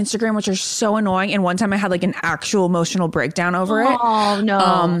comments on Instagram, which are so annoying. And one time I had like an actual emotional breakdown over it. Oh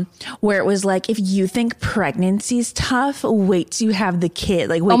no. Where it was like, if you think pregnancy is tough, wait till you have the kid.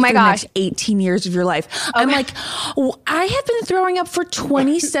 Like wait for the next 18 years of your life. Okay. I'm like, I have been throwing up for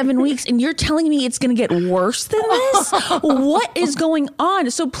 27 weeks and you're telling me it's going to get worse than this? What is going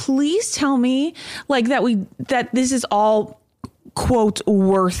on? So please tell me like that this is all quote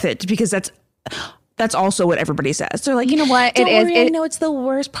worth it, because that's That's also what everybody says. They're like, you know what? Don't worry, I know it's the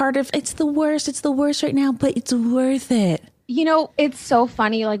worst part of it's the worst right now, but it's worth it. You know, it's so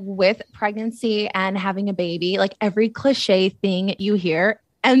funny, like with pregnancy and having a baby, like every cliche thing you hear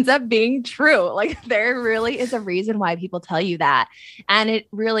ends up being true. Like there really is a reason why people tell you that. And it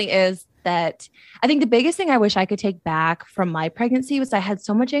really is that I think the biggest thing I wish I could take back from my pregnancy was I had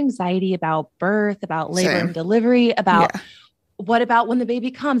so much anxiety about birth, about labor and delivery, about what about when the baby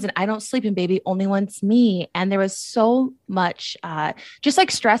comes and I don't sleep and baby only wants me. And there was so much just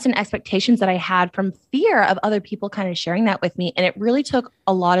like stress and expectations that I had from fear of other people kind of sharing that with me. And it really took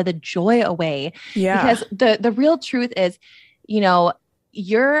a lot of the joy away. Yeah. Because the real truth is, you know,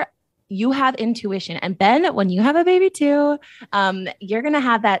 you have intuition, and Ben, when you have a baby too, you're going to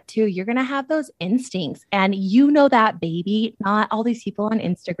have that too. You're going to have those instincts, and you know, that baby, not all these people on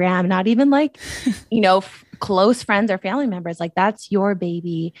Instagram, not even like, you know, close friends or family members, like that's your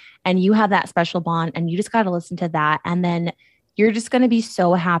baby and you have that special bond, and you just got to listen to that. And then you're just going to be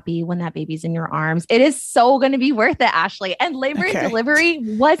so happy when that baby's in your arms. It is so going to be worth it, Ashley. And labor and delivery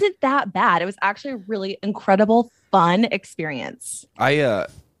wasn't that bad. It was actually a really incredible, fun experience.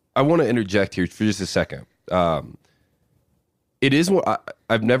 I want to interject here for just a second. It is what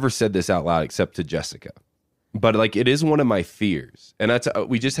I've never said this out loud except to Jessica, but like it is one of my fears. And that's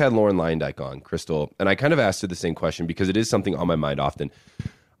we just had Lauren Leyendyke on, Crystal, and I kind of asked her the same question because it is something on my mind often.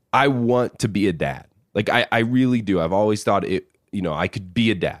 I want to be a dad. Like I really do. I've always thought it. You know, I could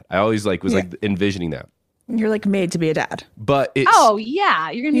be a dad. I always like envisioning that. You're like made to be a dad. But it's, oh yeah,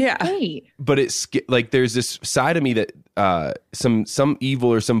 you're gonna be great. But it's like there's this side of me that some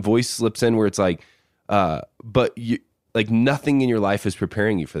evil or some voice slips in where it's like, but you like nothing in your life is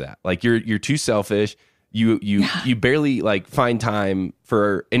preparing you for that. Like you're too selfish. You barely like find time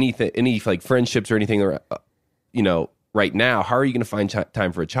for anything, any like friendships or anything, or you know, right now. How are you going to find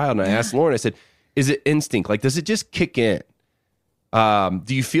time for a child? And I asked Lauren, I said, is it instinct? Like, does it just kick in?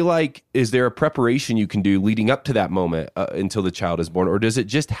 Do you feel like, is there a preparation you can do leading up to that moment until the child is born? Or does it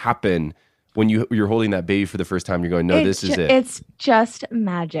just happen when you're holding that baby for the first time? You're going, no, this is it. It's just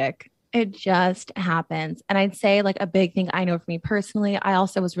magic. It just happens. And I'd say like a big thing I know for me personally, I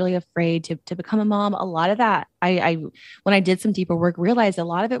also was really afraid to become a mom. A lot of that, I when I did some deeper work, realized a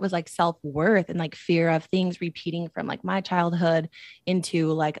lot of it was like self-worth and like fear of things repeating from like my childhood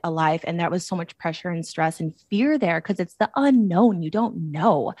into like a life. And that was so much pressure and stress and fear there because it's the unknown. You don't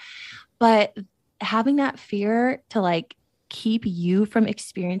know. But having that fear to like keep you from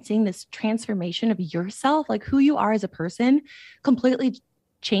experiencing this transformation of yourself, like who you are as a person, completely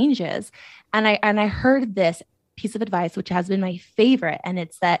changes. And I heard this piece of advice, which has been my favorite. And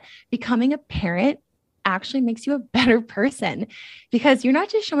it's that becoming a parent actually makes you a better person because you're not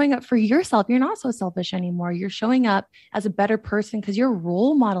just showing up for yourself. You're not so selfish anymore. You're showing up as a better person because you're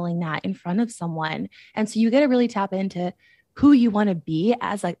role modeling that in front of someone. And so you get to really tap into who you want to be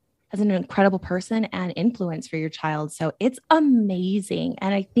as an incredible person and influence for your child. So it's amazing.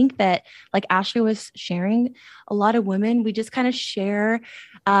 And I think that like Ashley was sharing, a lot of women, we just kind of share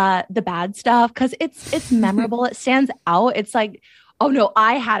the bad stuff because it's memorable. It stands out. It's like, oh no,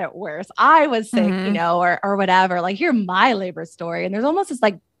 I had it worse. I was sick, you know, or whatever. Like, hear my labor story. And there's almost this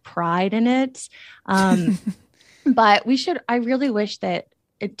like pride in it. But I really wish that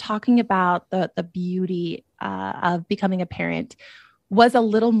talking about the beauty of becoming a parent was a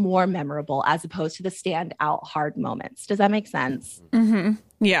little more memorable as opposed to the standout hard moments. Does that make sense? Mm-hmm.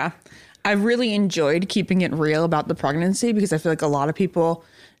 Yeah. I really enjoyed keeping it real about the pregnancy because I feel like a lot of people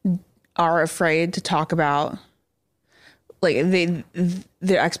are afraid to talk about, like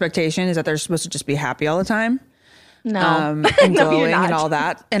their expectation is that they're supposed to just be happy all the time. No, and glowing and all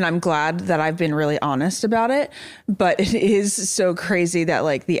that. And I'm glad that I've been really honest about it. But it is so crazy that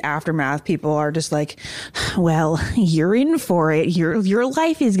like the aftermath, people are just like, well, you're in for it. Your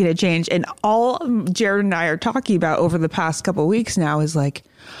life is going to change. And all Jared and I are talking about over the past couple of weeks now is like,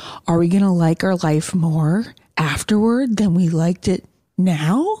 are we going to like our life more afterward than we liked it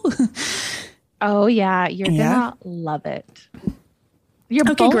now? Oh yeah. You're gonna love it. You're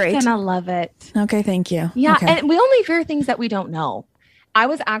both gonna love it. Okay, thank you. Yeah, okay. And we only fear things that we don't know. I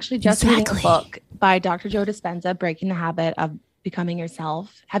was actually just reading a book by Dr. Joe Dispenza, Breaking the Habit of Becoming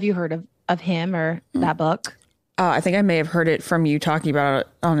Yourself. Have you heard of him or that book? I think I may have heard it from you talking about it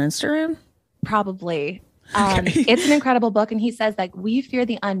on Instagram. Probably. It's an incredible book. And he says like we fear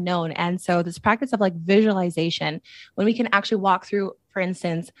the unknown. And so this practice of like visualization, when we can actually walk through, for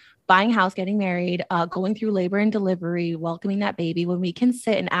instance, buying a house, getting married, going through labor and delivery, welcoming that baby, when we can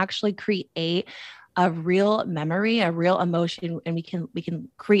sit and actually create a real memory, a real emotion, and we can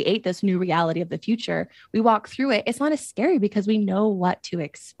create this new reality of the future. We walk through it. It's not as scary because we know what to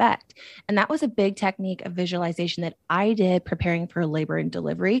expect. And that was a big technique of visualization that I did preparing for labor and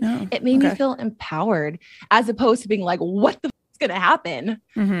delivery. Oh, it made me feel empowered as opposed to being like, what the going to happen?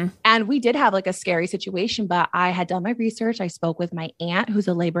 Mm-hmm. And we did have like a scary situation, but I had done my research. I spoke with my aunt, who's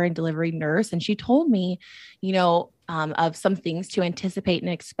a labor and delivery nurse, and she told me, of some things to anticipate and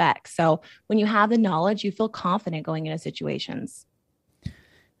expect. So when you have the knowledge, you feel confident going into situations.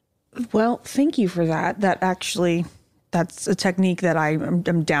 Well, thank you for that. That's a technique that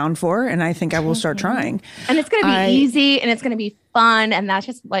I'm down for, and I think I will start trying. And it's going to be easy, and it's going to be fun, and that's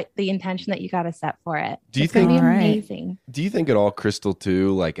just like the intention that you got to set for it. It's going to be amazing. Do you think at all, Crystal,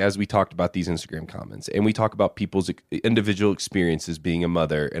 too, like as we talked about these Instagram comments, and we talk about people's individual experiences being a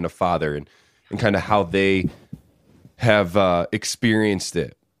mother and a father, and kind of how they have experienced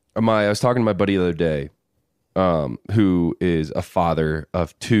it. I was talking to my buddy the other day, who is a father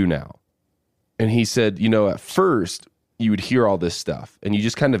of 2 now, and he said, at first you would hear all this stuff and you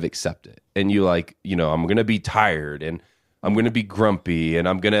just kind of accept it. And you like, I'm going to be tired and I'm going to be grumpy and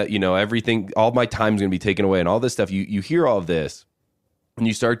I'm going to, everything, all my time's going to be taken away and all this stuff. You hear all of this and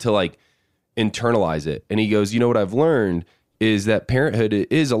you start to like internalize it. And he goes, what I've learned is that parenthood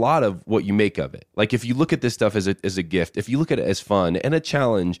is a lot of what you make of it. Like if you look at this stuff as a gift, if you look at it as fun and a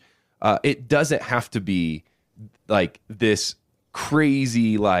challenge, it doesn't have to be like this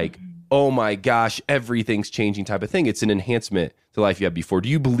crazy, like, oh my gosh, everything's changing type of thing. It's an enhancement to life you had before. Do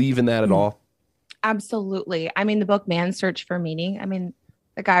you believe in that at all? Absolutely. I mean, the book Man's Search for Meaning, I mean,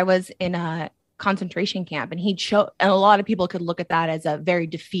 the guy was in a concentration camp and and a lot of people could look at that as a very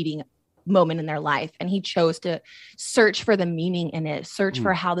defeating moment in their life. And he chose to search for the meaning in it, search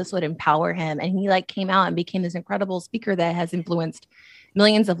for how this would empower him. And he like came out and became this incredible speaker that has influenced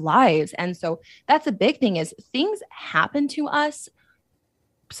millions of lives. And so that's a big thing is things happen to us.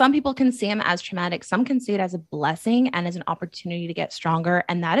 Some people can see them as traumatic. Some can see it as a blessing and as an opportunity to get stronger.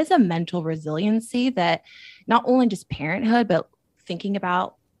 And that is a mental resiliency that not only just parenthood, but thinking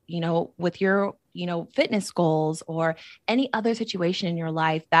about, with your, fitness goals or any other situation in your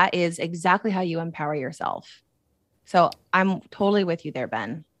life, that is exactly how you empower yourself. So I'm totally with you there,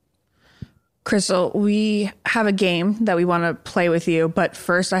 Ben. Crystal, we have a game that we want to play with you, but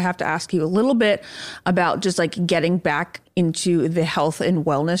first I have to ask you a little bit about just like getting back into the health and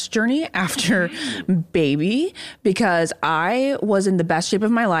wellness journey after baby, because I was in the best shape of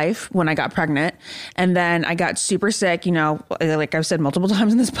my life when I got pregnant. And then I got super sick, like I've said multiple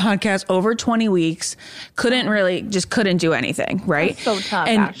times in this podcast, over 20 weeks, couldn't do anything. Right. That's so tough,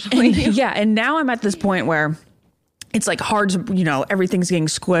 actually. And now I'm at this point where it's like hard to, everything's getting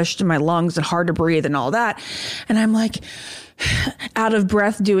squished in my lungs and hard to breathe and all that. And I'm like out of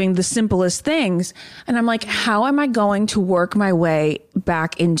breath doing the simplest things. And I'm like, how am I going to work my way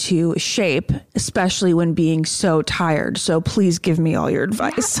back into shape, especially when being so tired? So please give me all your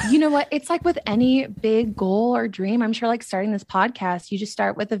advice. Yeah. You know what? It's like with any big goal or dream, I'm sure like starting this podcast, you just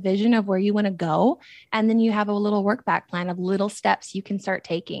start with a vision of where you want to go. And then you have a little work back plan of little steps you can start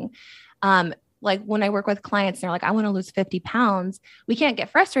taking. Like when I work with clients, they're like, I want to lose 50 pounds. We can't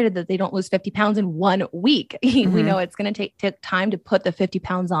get frustrated that they don't lose 50 pounds in 1 week. Mm-hmm. We know it's going to take time to put the 50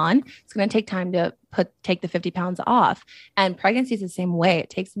 pounds on. It's going to take time to take the 50 pounds off. And pregnancy is the same way.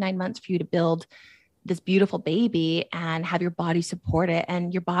 It takes 9 months for you to build this beautiful baby and have your body support it.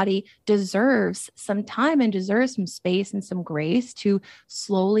 And your body deserves some time and deserves some space and some grace to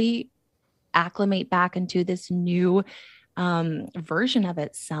slowly acclimate back into this new version of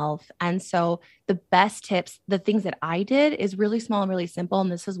itself. And so the best tips, the things that I did is really small and really simple.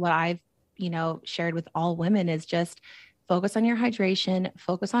 And this is what I've, shared with all women is just focus on your hydration,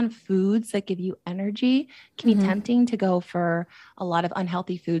 focus on foods that give you energy. It can be tempting to go for a lot of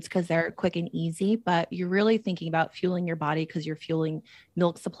unhealthy foods because they're quick and easy, but you're really thinking about fueling your body because you're fueling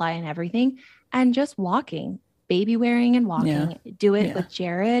milk supply and everything. And just walking. Baby wearing and walking, do it with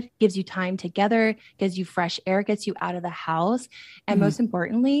Jared, gives you time together, gives you fresh air, gets you out of the house. And most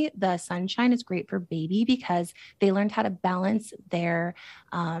importantly, the sunshine is great for baby because they learned how to balance their,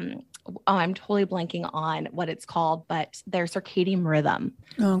 I'm totally blanking on what it's called, but their circadian rhythm.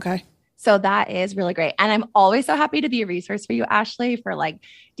 Oh, okay. So that is really great. And I'm always so happy to be a resource for you, Ashley, for like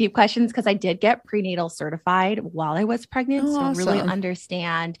deep questions, because I did get prenatal certified while I was pregnant. Oh, so really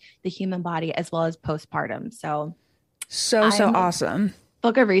understand the human body as well as postpartum. So awesome.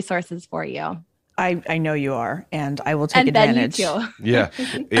 Book of resources for you. I know you are, and I will take advantage. You too. Yeah.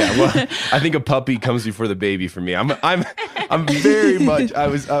 Well, I think a puppy comes before the baby for me. I'm very much. I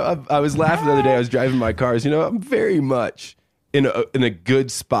was laughing the other day. I was driving my cars. I'm very much in a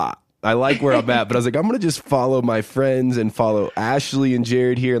good spot I like where I'm at, but I was like, I'm going to just follow my friends and follow Ashley and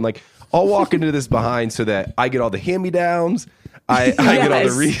Jared here. And like, I'll walk into this behind so that I get all the hand-me-downs. I get all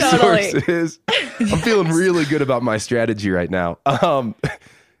the resources. Totally. I'm feeling really good about my strategy right now.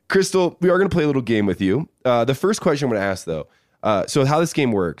 Crystal, we are going to play a little game with you. The first question I'm going to ask, though, so how this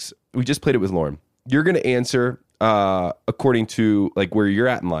game works, we just played it with Lauren. You're going to answer according to like where you're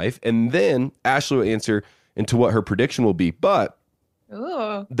at in life, and then Ashley will answer into what her prediction will be. But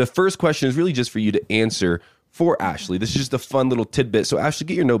the first question is really just for you to answer for Ashley. This is just a fun little tidbit. So Ashley,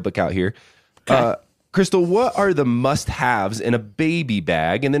 get your notebook out here. Okay. Crystal, what are the must-haves in a baby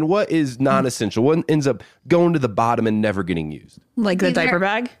bag? And then what is non-essential? What ends up going to the bottom and never getting used? Like the diaper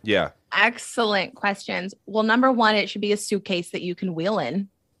bag? Yeah. Excellent questions. Well, number one, it should be a suitcase that you can wheel in.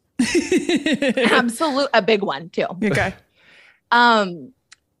 Absolute, a big one too. Okay. An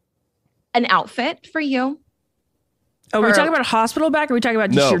outfit for you. Are we talking about a hospital bag or are we talking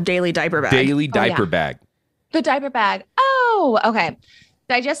about just your daily diaper bag? Daily diaper bag. The diaper bag. Oh, okay.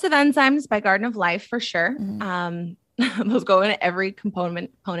 Digestive enzymes by Garden of Life for sure. Those go in every component,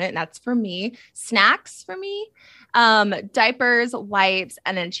 and that's for me. Snacks for me. Diapers, wipes,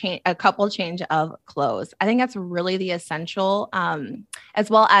 and then a couple change of clothes. I think that's really the essential, as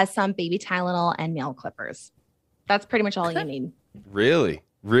well as some baby Tylenol and nail clippers. That's pretty much all you need. Really?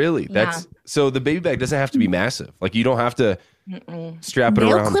 That's so the baby bag doesn't have to be massive. Like you don't have to strap it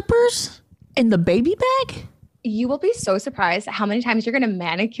around. Nail clippers in the baby bag? You will be so surprised at how many times you're going to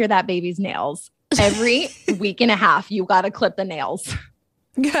manicure that baby's nails. Every week and a half, you got to clip the nails.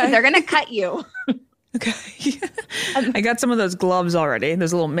 Okay. They're going to cut you. Okay. I got some of those gloves already.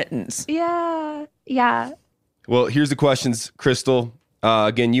 Those little mittens. Yeah. Well, here's the questions, Crystal.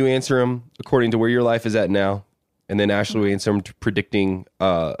 Again, you answer them according to where your life is at now. And then Ashley will answer them predicting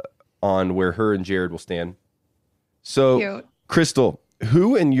on where her and Jared will stand. So, cute. Crystal,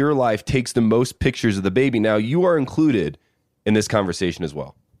 who in your life takes the most pictures of the baby? Now, you are included in this conversation as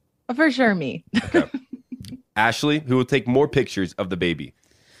well. For sure, me. Okay. Ashley, who will take more pictures of the baby?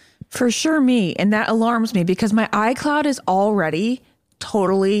 For sure, me. And that alarms me because my iCloud is already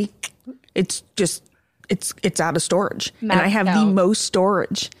totally, it's out of storage. And I have the most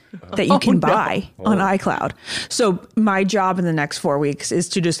storage that you can buy on iCloud. So my job in the next 4 weeks is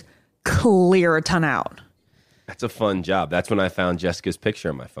to just clear a ton out. That's a fun job. That's when I found Jessica's picture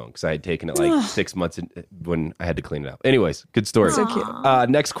on my phone because I had taken it like 6 months when I had to clean it out. Anyways, good story. So cute.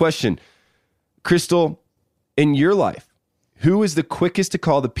 Next question. Crystal, in your life, who is the quickest to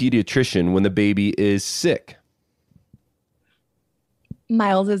call the pediatrician when the baby is sick?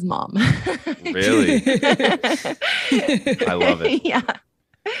 Miles' mom. Really? I love it. Yeah.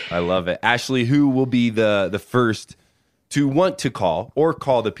 I love it. Ashley, who will be the first to want to call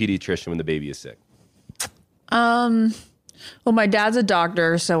the pediatrician when the baby is sick? Well, my dad's a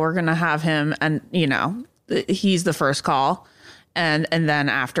doctor, so we're going to have him, and he's the first call. And then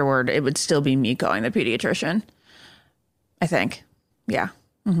afterward, it would still be me calling the pediatrician, I think. Yeah.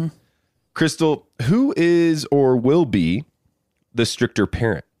 Mm-hmm. Crystal, who is or will be the stricter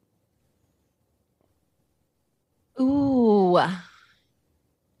parent? Ooh,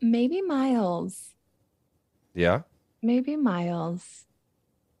 maybe Miles. Yeah? Maybe Miles.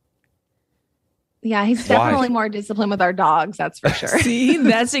 Yeah, he's definitely more disciplined with our dogs, that's for sure. See,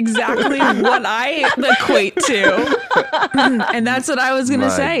 that's exactly what I equate to. And that's what I was going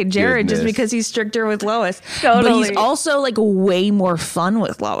to say. Jared, just because he's stricter with Lois. Totally. But he's also like way more fun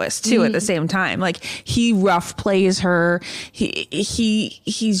with Lois too at the same time. Like he rough plays her.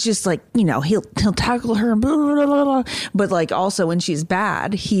 He's just like, he'll tackle her, blah, blah, blah, blah. But like also when she's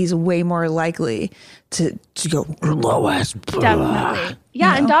bad, he's way more likely to go, Lois. Blah. Definitely.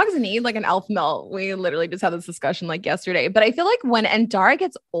 Yeah, and dogs need like an alpha male. We literally just had this discussion like yesterday. But I feel like when Endara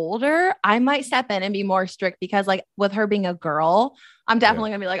gets older, I might step in and be more strict because like with her being a girl, I'm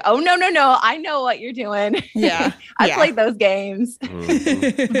definitely gonna be like, oh no, I know what you're doing. Yeah. I played those games.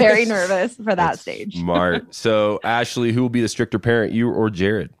 Mm-hmm. Very nervous for that stage. Smart. So Ashley, who will be the stricter parent, you or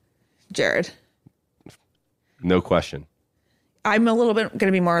Jared? Jared. No question. I'm a little bit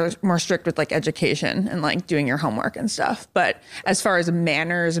going to be more strict with like education and like doing your homework and stuff. But as far as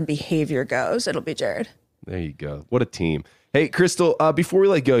manners and behavior goes, it'll be Jared. There you go. What a team. Hey, Crystal, before we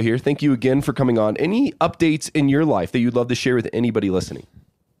let go here, thank you again for coming on. Any updates in your life that you'd love to share with anybody listening?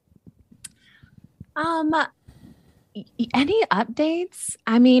 Any updates?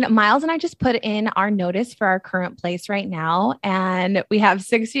 I mean, Miles and I just put in our notice for our current place right now, and we have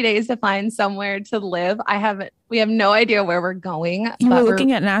 60 days to find somewhere to live. We have no idea where we're going. You were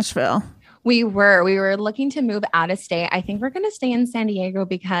looking at Nashville. We were looking to move out of state. I think we're going to stay in San Diego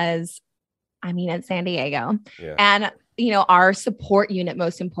because, it's San Diego. Yeah. And our support unit,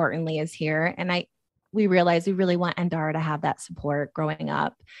 most importantly, is here. And we realized we really want Endara to have that support growing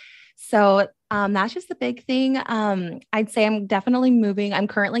up. So that's just the big thing. I'd say I'm definitely moving. I'm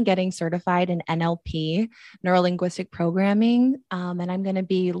currently getting certified in NLP, neuro-linguistic programming. And I'm going to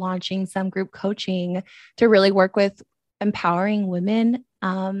be launching some group coaching to really work with empowering women.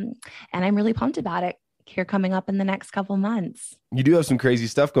 And I'm really pumped about it here coming up in the next couple months. You do have some crazy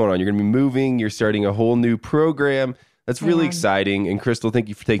stuff going on. You're going to be moving. You're starting a whole new program. That's really exciting. And Crystal, thank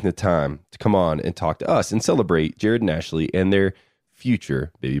you for taking the time to come on and talk to us and celebrate Jared and Ashley and their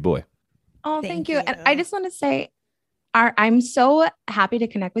future baby boy. Oh, thank you. And I just want to say, I'm so happy to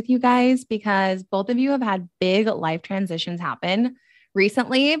connect with you guys because both of you have had big life transitions happen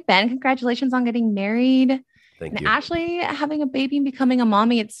recently. Ben, congratulations on getting married. Thank you. Ashley having a baby and becoming a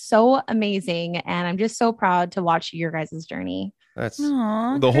mommy. It's so amazing. And I'm just so proud to watch your guys' journey. That's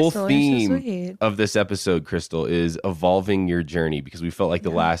Aww, the whole Crystal, theme of this episode, Crystal, is evolving your journey, because we felt like the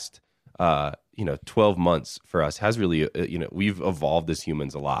last 12 months for us has really, we've evolved as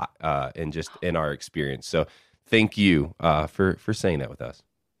humans a lot and just in our experience. So thank you for saying that with us.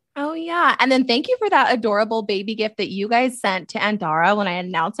 Oh, yeah. And then thank you for that adorable baby gift that you guys sent to Endara when I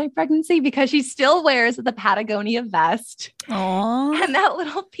announced my pregnancy, because she still wears the Patagonia vest. Aww. And that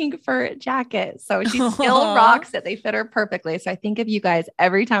little pink fur jacket. So she still rocks it. They fit her perfectly. So I think of you guys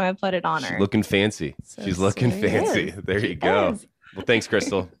every time I put it on her. She's looking fancy. So She's looking sweet. fancy. There you go. Well, thanks,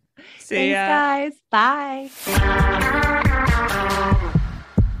 Crystal. See ya. Thanks, guys. Bye.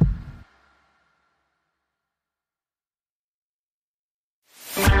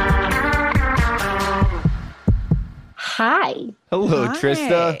 Hi. Hello, Hi.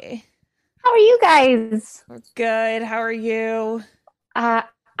 Trista. How are you guys? Good. How are you?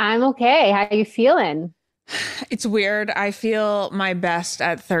 I'm okay. How are you feeling? It's weird. I feel my best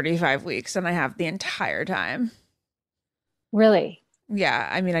at 35 weeks and I have the entire time. Really? Yeah.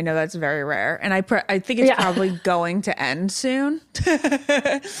 I mean, I know that's very rare. And I think it's probably going to end soon.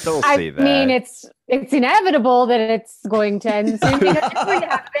 Don't say that. I mean, it's inevitable that it's going to end soon because you're going to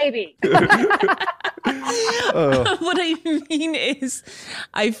have a baby. What I mean is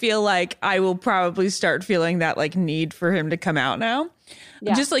I feel like I will probably start feeling that like need for him to come out now.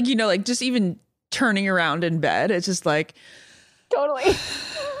 Yeah. Just like, like just even turning around in bed. It's just like, Totally.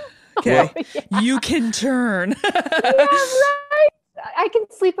 okay, Oh, yeah. you can turn. Yeah, right. I can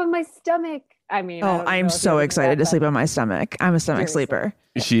sleep on my stomach. I mean, I don't know I'm if so you excited to that, sleep on my stomach. I'm a stomach Seriously. sleeper.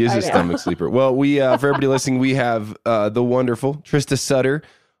 She is I a know. stomach sleeper. Well, we for everybody listening, we have the wonderful Trista Sutter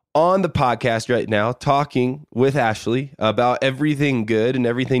on the podcast right now, talking with Ashley about everything good and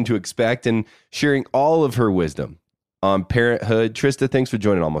everything to expect, and sharing all of her wisdom on parenthood. Trista, thanks for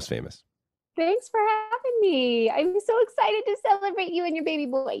joining Almost Famous. Thanks for having me. I'm so excited to celebrate you and your baby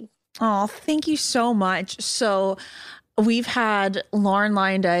boy. Oh, thank you so much. So we've had Lauren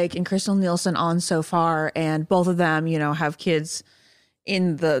Leyendyke and Crystal Nielsen on so far, and both of them, have kids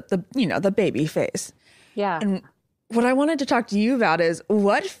in the baby phase. Yeah. And what I wanted to talk to you about is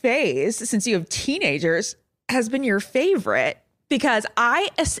what phase, since you have teenagers, has been your favorite? Because I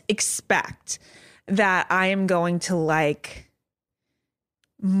expect that I am going to like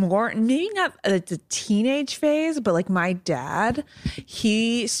more, maybe not the teenage phase, but like my dad,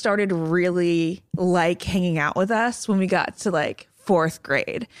 he started really like hanging out with us when we got to like 4th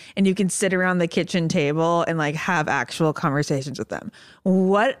grade, and you can sit around the kitchen table and like have actual conversations with them.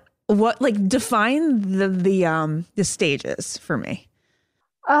 What like define the stages for me?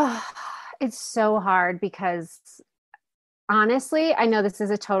 Oh, it's so hard because honestly, I know this is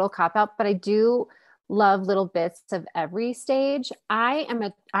a total cop out, but I do love little bits of every stage. I'm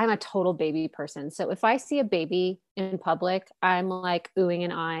a total baby person. So if I see a baby in public, I'm like oohing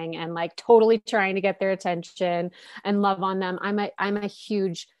and eyeing and like totally trying to get their attention and love on them. I'm a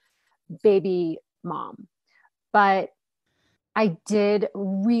huge baby mom, but I did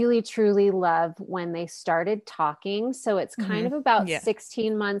really truly love when they started talking. So it's kind of about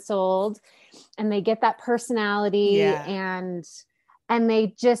 16 months old, and they get that personality and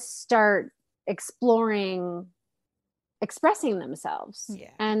they just start expressing themselves. Yeah.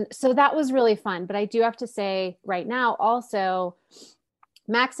 And so that was really fun. But I do have to say right now also,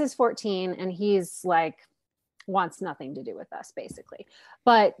 Max is 14 and he's like, wants nothing to do with us basically.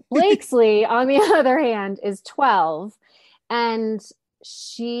 But Blakesley, on the other hand, is 12 and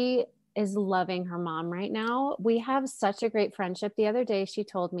she is loving her mom right now. We have such a great friendship. The other day she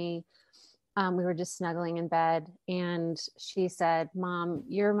told me, we were just snuggling in bed and she said, "Mom,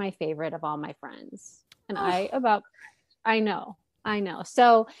 you're my favorite of all my friends." And I know.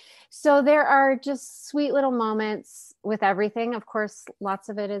 So there are just sweet little moments with everything. Of course, lots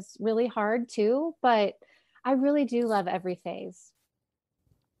of it is really hard too, but I really do love every phase.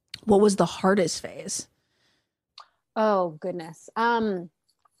 What was the hardest phase? Oh goodness.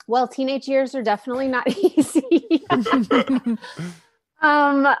 Well, teenage years are definitely not easy.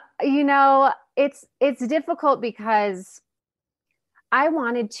 You know, it's difficult because I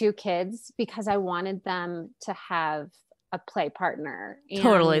wanted 2 kids because I wanted them to have a play partner.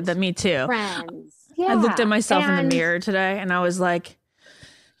 Totally. Me too. Friends. Yeah. I looked at myself in the mirror today and I was like,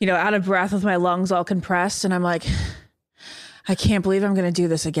 you know, out of breath with my lungs all compressed. And I'm like, I can't believe I'm going to do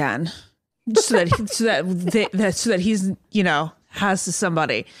this again. So that he's, you know, has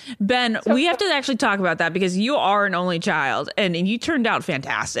somebody. Ben, we have to actually talk about that because you are an only child and you turned out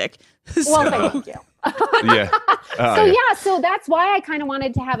fantastic. Well, thank you. Yeah. So that's why I kind of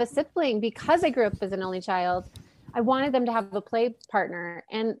wanted to have a sibling because I grew up as an only child. I wanted them to have a play partner,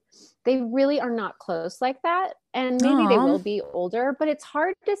 and they really are not close like that. And maybe they will be older, but it's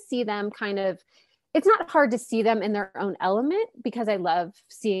hard to see them it's not hard to see them in their own element because I love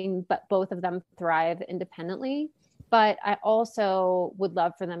seeing both of them thrive independently. But I also would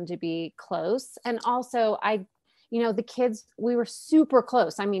love for them to be close. And also you know, the kids, we were super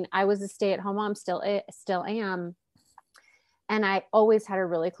close. I mean, I was a stay-at-home mom, still am. And I always had a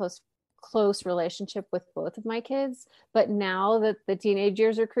really close relationship with both of my kids. But now that the teenage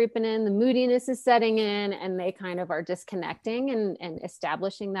years are creeping in, the moodiness is setting in, and they kind of are disconnecting and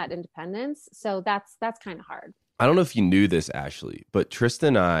establishing that independence. So that's kind of hard. I don't know if you knew this, Ashley, but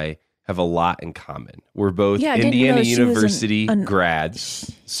Tristan and I have a lot in common. We're both Indiana University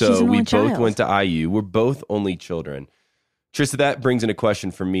grads. So we both went to IU. We're both only children. Tristan, that brings in a question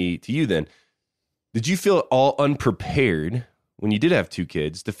from me to you then. Did you feel all unprepared when you did have 2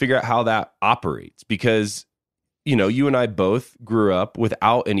 kids to figure out how that operates? Because, you know, you and I both grew up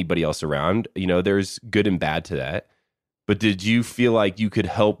without anybody else around. You know, there's good and bad to that. But did you feel like you could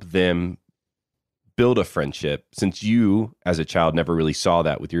help them build a friendship since you, as a child, never really saw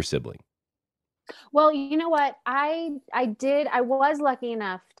that with your sibling? Well, you know what? I was lucky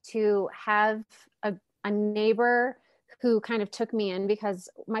enough to have a neighbor who kind of took me in because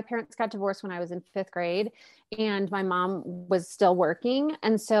my parents got divorced when I was in 5th grade and my mom was still working.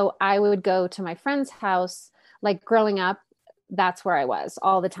 And so I would go to my friend's house, like growing up, that's where I was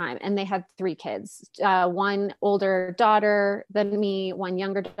all the time. And they had 3 kids, 1 older daughter than me, 1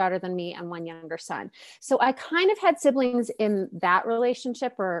 younger daughter than me, and 1 younger son. So I kind of had siblings in that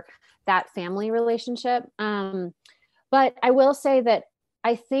relationship or that family relationship. But I will say that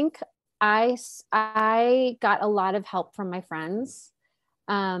I think I got a lot of help from my friends.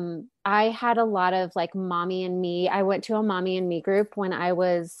 I had a lot of like mommy and me. I went to a mommy and me group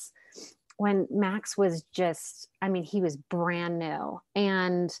when Max was just, I mean, he was brand new.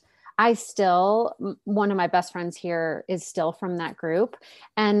 And one of my best friends here is still from that group.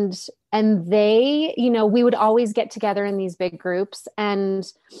 And they, you know, we would always get together in these big groups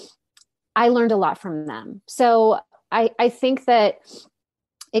and I learned a lot from them. So I think that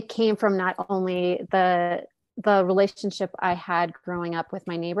it came from not only the relationship I had growing up with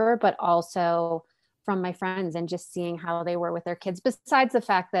my neighbor, but also from my friends and just seeing how they were with their kids, besides the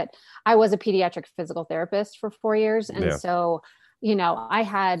fact that I was a pediatric physical therapist for 4 years. And so, you know, I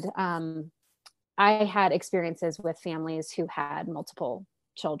had experiences with families who had multiple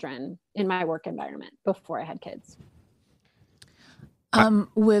children in my work environment before I had kids. Go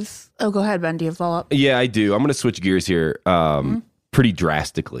ahead, Ben, do you have follow up? Yeah, I do. I'm going to switch gears here pretty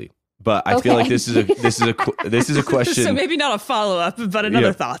drastically. But I feel like this is a question. So maybe not a follow up, but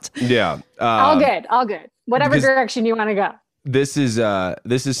another thought. Yeah. All good. Whatever direction you want to go. This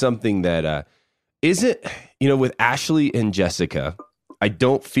is something that isn't, you know, with Ashley and Jessica, I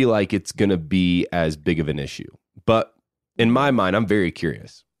don't feel like it's going to be as big of an issue. But in my mind, I'm very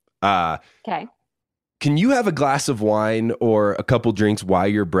curious. Okay. Can you have a glass of wine or a couple drinks while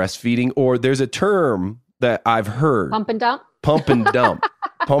you're breastfeeding? Or there's a term that I've heard. Pump and dump. Pump and dump.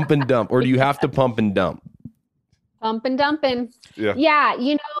 Pump and dump. Or do you have to pump and dump? Pump and dumping. Yeah.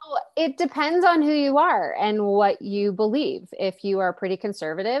 You know, it depends on who you are and what you believe. If you are pretty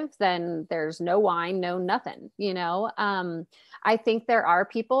conservative, then there's no wine, no nothing, you know. I think there are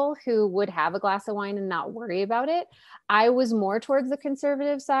people who would have a glass of wine and not worry about it. I was more towards the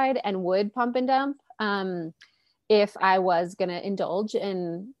conservative side and would pump and dump if I was going to indulge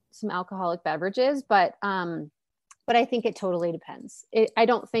in some alcoholic beverages. But I think it totally depends. I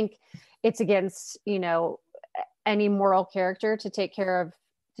don't think it's against, you know, any moral character to take care of,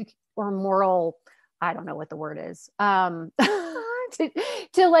 or moral, I don't know what the word is,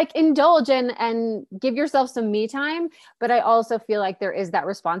 to like indulge and give yourself some me time. But I also feel like there is that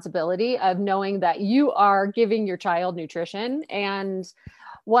responsibility of knowing that you are giving your child nutrition, and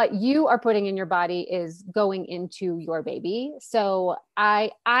what you are putting in your body is going into your baby. So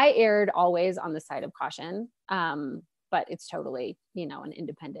I erred always on the side of caution. But it's totally, an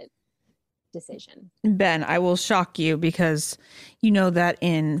independent decision. Ben, I will shock you because you know that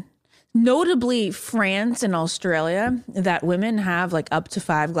in notably France and Australia, that women have like up to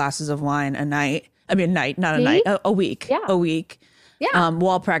 5 glasses of wine a night. I mean, a week. Yeah. A week. Yeah.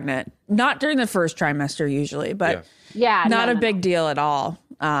 While pregnant. Not during the first trimester usually, but yeah, not a big deal at all.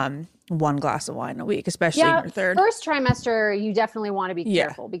 1 glass of wine a week, especially in your third. First trimester, you definitely want to be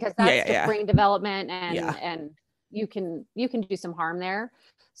careful because that's the brain development and you can do some harm there.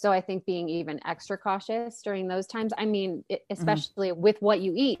 So I think being even extra cautious during those times, I mean, especially with what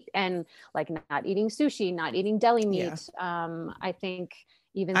you eat and like not eating sushi, not eating deli meat. I think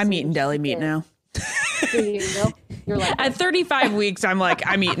even I'm eating deli meat now. You're like, at 35 weeks, I'm like,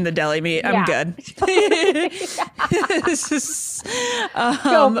 I'm eating the deli meat. I'm good. Go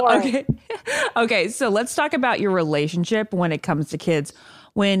for it. Okay. So let's talk about your relationship when it comes to kids.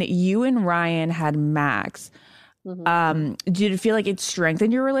 When you and Ryan had Max, did you feel like it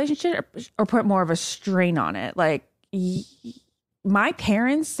strengthened your relationship or put more of a strain on it? Like my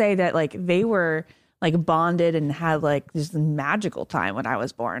parents say that like they were like bonded and had like this magical time when I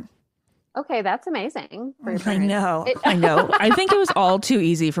was born. Okay, that's amazing. For your I know. I think it was all too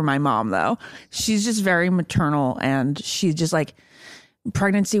easy for my mom, though. She's just very maternal, and she's just like,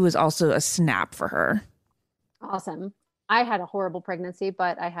 pregnancy was also a snap for her. Awesome. I had a horrible pregnancy,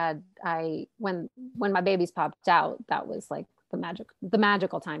 but when my babies popped out, that was like the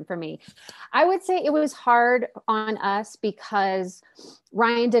magical time for me. I would say it was hard on us because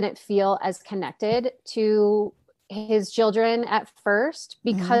Ryan didn't feel as connected to his children at first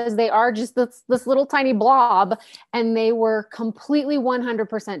because they are just this little tiny blob, and they were completely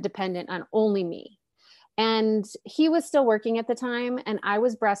 100% dependent on only me. And he was still working at the time, and I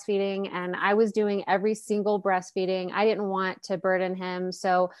was breastfeeding, and I was doing every single breastfeeding. I didn't want to burden him.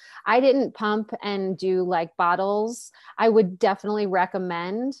 So I didn't pump and do like bottles. I would definitely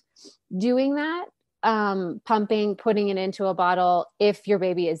recommend doing that. Pumping, putting it into a bottle if your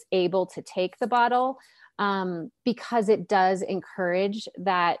baby is able to take the bottle. Because it does encourage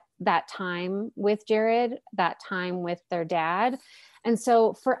that time with Jared, that time with their dad. And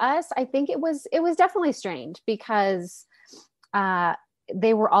so for us, I think it was definitely strange because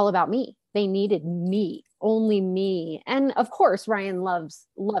they were all about me. They needed me, only me. And of course, Ryan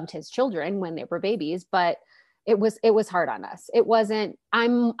loved his children when they were babies, but it was hard on us. It wasn't,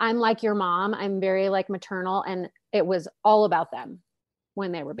 I'm like your mom. I'm very like maternal, and it was all about them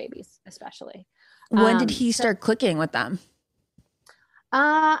when they were babies, especially. When did he start clicking with them?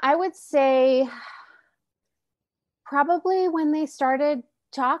 I would say probably when they started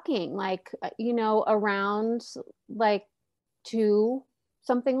talking, like, around like 2,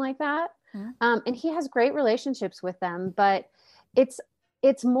 something like that. And he has great relationships with them, but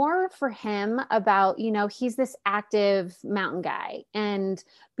it's more for him about, he's this active mountain guy and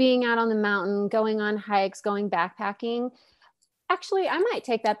being out on the mountain, going on hikes, going backpacking. Actually, I might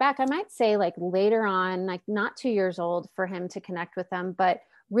take that back. I might say like later on, like not 2 years old for him to connect with them, but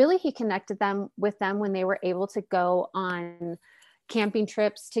really he connected with them when they were able to go on camping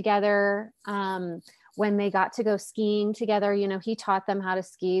trips together. When they got to go skiing together, he taught them how to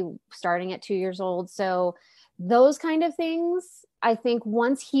ski starting at 2 years old. So those kind of things, I think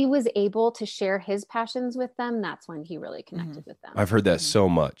once he was able to share his passions with them, that's when he really connected with them. I've heard that so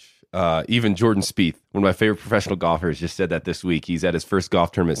much. Even Jordan Spieth, one of my favorite professional golfers, just said that this week. He's at his first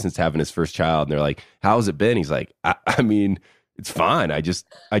golf tournament since having his first child. And they're like, how's it been? He's like, I mean, it's fine. I just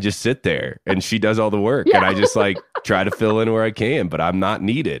sit there and she does all the work. And I just like try to fill in where I can, but I'm not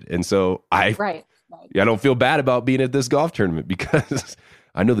needed. And so I don't feel bad about being at this golf tournament because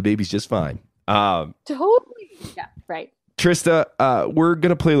I know the baby's just fine. Totally. Yeah, right. Trista, we're going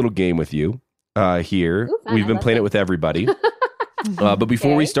to play a little game with you here. Ooh, We've been playing it with everybody. But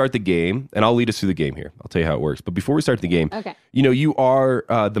before we start the game, and I'll lead us through the game here. I'll tell you how it works. But before we start the game, you are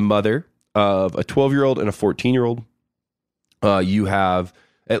the mother of a 12-year-old and a 14-year-old. You have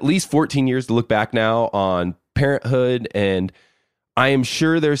at least 14 years to look back now on parenthood. And I am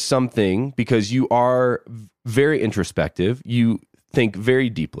sure there's something, because you are very introspective, you think very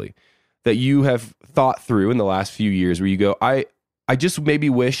deeply, that you have thought through in the last few years where you go, I just maybe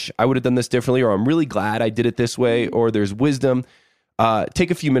wish I would have done this differently, or I'm really glad I did it this way, or there's wisdom.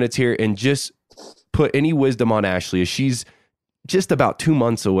 Take a few minutes here and just put any wisdom on Ashley as she's just about 2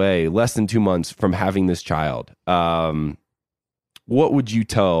 months away, less than 2 months from having this child. what would you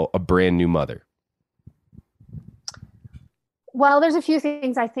tell a brand new mother? Well, there's a few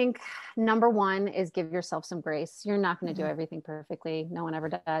things. I think number one is give yourself some grace. You're not going to do everything perfectly. No one ever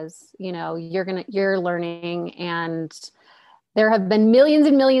does. You know, you're learning, and there have been millions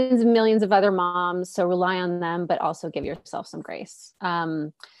and millions and millions of other moms. So rely on them, but also give yourself some grace.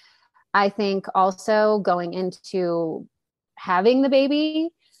 I think also going into having the baby,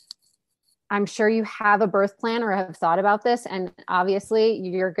 I'm sure you have a birth plan or have thought about this. And obviously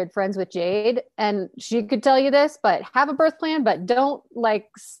you're good friends with Jade and she could tell you this, but have a birth plan, but don't like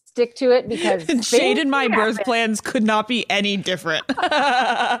stick to it because Jade and my birth plans could not be any different.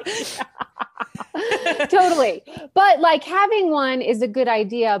 Totally. But like having one is a good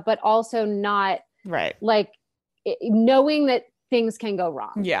idea, but also not right. Like knowing that things can go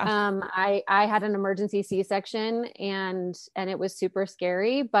wrong. Yeah. I had an emergency C-section and it was super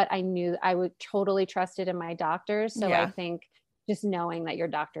scary, but I knew I would totally trusted in my doctors. So I think just knowing that your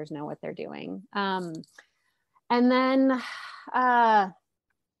doctors know what they're doing. And then,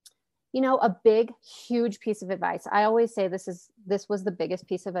 you know, a big, huge piece of advice. I always say this was the biggest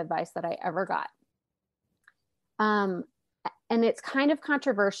piece of advice that I ever got. And it's kind of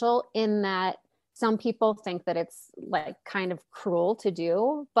controversial in that some people think that it's like kind of cruel to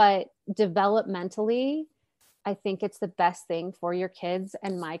do, but developmentally, I think it's the best thing for your kids.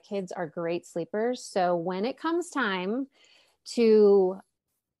 And my kids are great sleepers. So when it comes time to,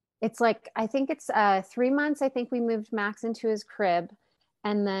 it's like, I think it's 3 months. I think we moved Max into his crib.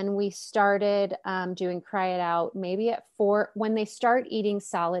 And then we started doing Cry It Out maybe at 4, when they start eating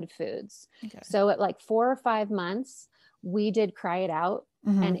solid foods. Okay. So at like 4 or 5 months, we did Cry It Out.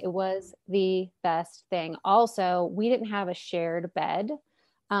 Mm-hmm. And it was the best thing. Also, we didn't have a shared bed.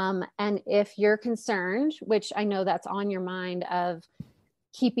 And if you're concerned, which I know that's on your mind of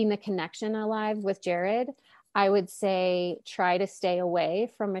keeping the connection alive with Jared, I would say try to stay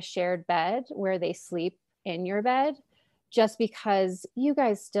away from a shared bed where they sleep in your bed, just because you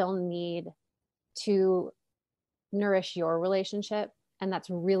guys still need to nourish your relationship. And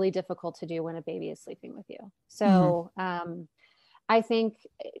that's really difficult to do when a baby is sleeping with you. So, I think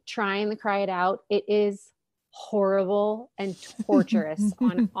trying to Cry It Out, it is horrible and torturous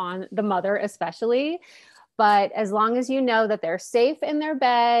on the mother, especially. But as long as you know that they're safe in their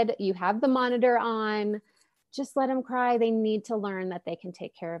bed, you have the monitor on, just let them cry. They need to learn that they can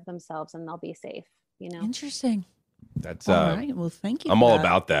take care of themselves and they'll be safe, you know? Interesting. That's all right. Well, thank you. I'm all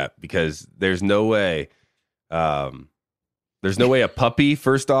about that because there's no way a puppy,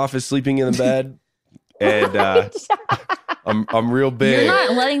 first off, is sleeping in the bed. And I'm real big. You're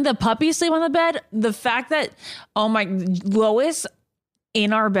not letting the puppy sleep on the bed. The fact that, Lois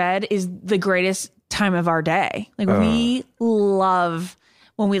in our bed is the greatest time of our day. Like we love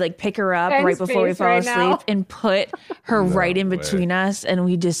when we like pick her up right before we fall asleep and put her right in between us, and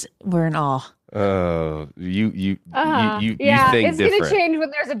we're in awe. Oh, you think it's different. Gonna change when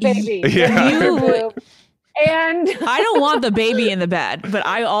there's a baby. And I don't want the baby in the bed, but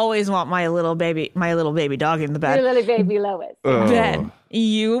I always want my little baby dog in the bed. Your little baby Lois. Then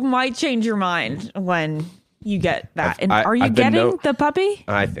you might change your mind when you get that. Are you getting the puppy?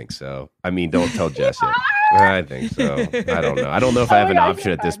 I think so. I mean, don't tell Jess yet. I think so. I don't know. I don't know if I have an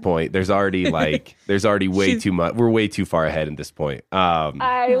option at this point. There's already way too much. We're way too far ahead at this point.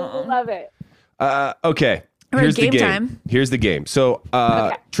 I love it. Okay. Here's the game. Here's the game. So,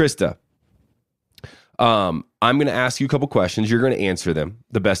 Trista, I'm going to ask you a couple questions. You're going to answer them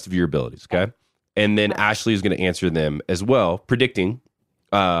the best of your abilities, okay? And then Ashley is going to answer them as well, predicting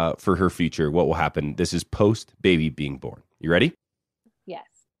for her future what will happen. This is post-baby being born. You ready? Yes.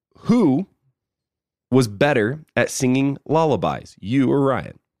 Who was better at singing lullabies, you or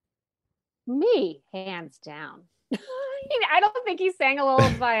Ryan? Me, hands down. I don't think he sang a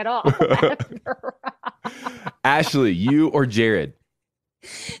lullaby at all. Ashley, you or Jared?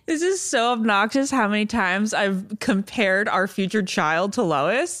 This is so obnoxious how many times I've compared our future child to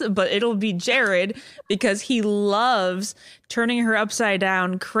Lois, but it'll be Jared because he loves turning her upside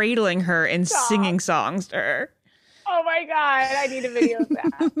down, cradling her, and singing songs to her. Oh my God, I need a video of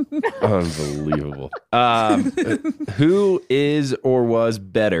that. Unbelievable. Who is or was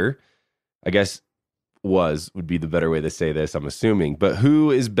better? I guess would be the better way to say this, I'm assuming. But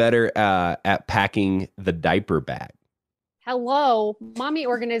who is better at packing the diaper bag? Hello, mommy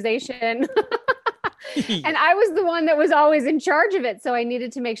organization. And I was the one that was always in charge of it. So I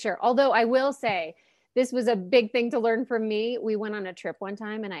needed to make sure. Although I will say, this was a big thing to learn from me. We went on a trip one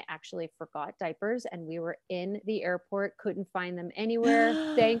time and I actually forgot diapers and we were in the airport, couldn't find them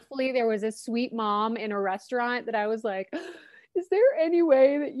anywhere. Thankfully, there was a sweet mom in a restaurant that I was like, is there any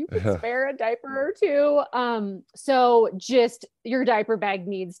way that you could spare a diaper or two? So just your diaper bag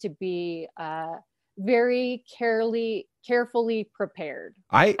needs to be very carefully prepared.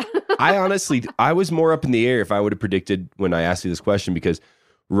 I honestly, I was more up in the air if I would have predicted when I asked you this question, because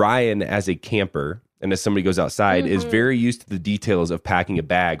Ryan, as a camper and as somebody goes outside, is very used to the details of packing a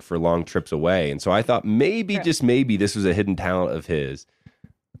bag for long trips away. And so I thought maybe, just maybe, this was a hidden talent of his.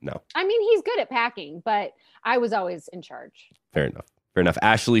 No. I mean, he's good at packing, but I was always in charge. Fair enough.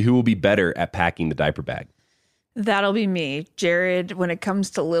 Ashley, who will be better at packing the diaper bag? That'll be me. Jared, when it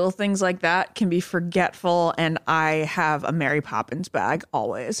comes to little things like that, can be forgetful, and I have a Mary Poppins bag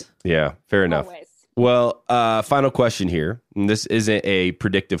always. Yeah, fair enough. Always. Well, final question here. And this isn't a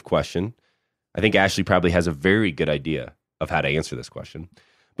predictive question. I think Ashley probably has a very good idea of how to answer this question.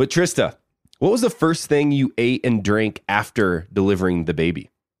 But Trista, what was the first thing you ate and drank after delivering the baby?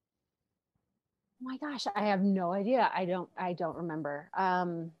 Oh my gosh, I have no idea. I don't remember.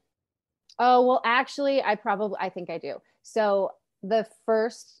 Oh, well, actually, I think I do. So the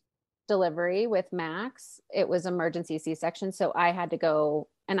first delivery with Max, it was emergency C-section. So I had to go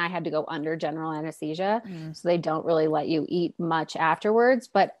under general anesthesia. So they don't really let you eat much afterwards.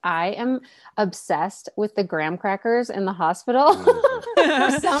 But I am obsessed with the graham crackers in the hospital for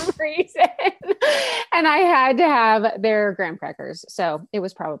some reason. And I had to have their graham crackers. So it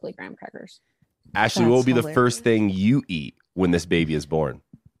was probably graham crackers. Ashley, what will be the first thing you eat when this baby is born?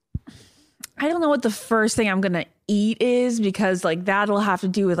 I don't know what the first thing I'm going to eat is, because like that'll have to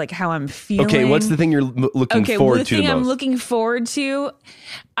do with like how I'm feeling. Okay, what's the thing you're looking forward to the most? I'm looking forward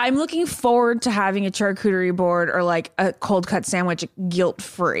to having a charcuterie board or like a cold cut sandwich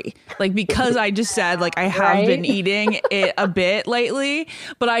guilt-free. Like, because I just said like I have been eating it a bit lately,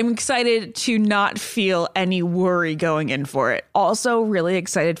 but I'm excited to not feel any worry going in for it. Also really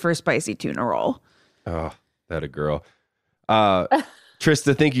excited for a spicy tuna roll. Oh, that a girl.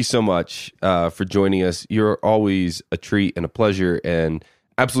 Trista, thank you so much for joining us. You're always a treat and a pleasure and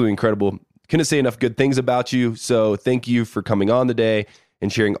absolutely incredible. Couldn't say enough good things about you. So thank you for coming on today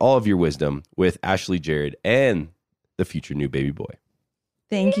and sharing all of your wisdom with Ashley, Jared, and the future new baby boy.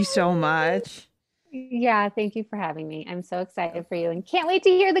 Thank you so much. Yeah, thank you for having me. I'm so excited for you and can't wait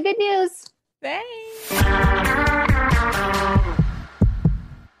to hear the good news. Thanks.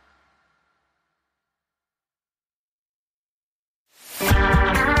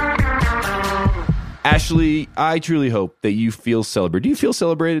 Ashley, I truly hope that you feel celebrated. Do you feel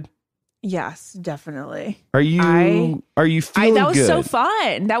celebrated? Yes, definitely. Are you feeling that was good? so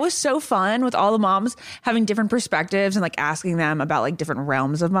fun. That was so fun with all the moms having different perspectives and like asking them about like different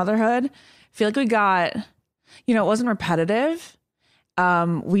realms of motherhood. I feel like we got, it wasn't repetitive.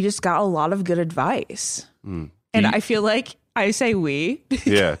 We just got a lot of good advice. And I feel like I say we.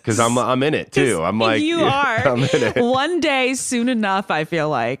 Yeah, because I'm in it too. I'm like, you are. I'm in it. One day, soon enough, I feel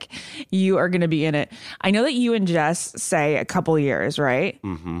like you are going to be in it. I know that you and Jess say a couple years, right?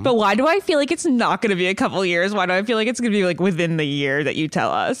 Mm-hmm. But why do I feel like it's not going to be a couple years? Why do I feel like it's going to be like within the year that you tell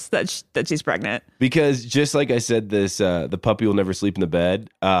us that she's pregnant? Because just like I said, this the puppy will never sleep in the bed.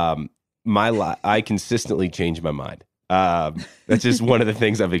 I consistently change my mind. That's just one of the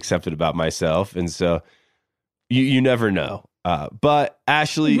things I've accepted about myself, and so. You never know. But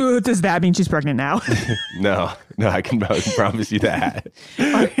Ashley... Does that mean she's pregnant now? No, I can promise you that.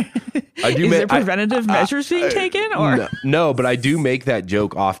 Is there preventative measures being taken? Or No, but I do make that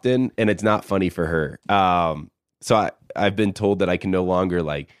joke often, and it's not funny for her. So I've been told that I can no longer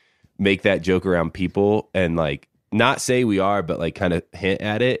like make that joke around people and like not say we are, but like kind of hint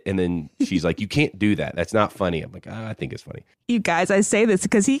at it. And then she's like, you can't do that. That's not funny. I'm like, I think it's funny. You guys, I say this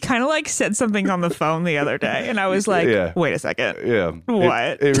because he kind of like said something on the phone the other day. And I was like, wait a second. Yeah.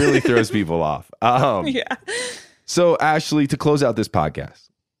 What? It really throws people off. Yeah. So Ashley, to close out this podcast,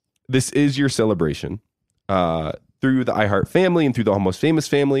 this is your celebration through the iHeart family and through the Almost Famous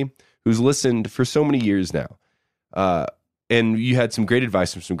family who's listened for so many years now. And you had some great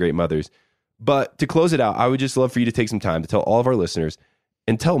advice from some great mothers. But to close it out, I would just love for you to take some time to tell all of our listeners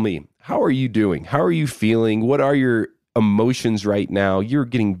and tell me, how are you doing? How are you feeling? What are your emotions right now? You're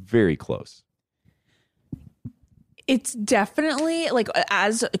getting very close. It's definitely, like,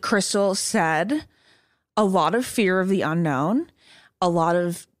 as Crystal said, a lot of fear of the unknown, a lot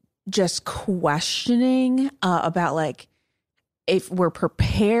of just questioning about, like, if we're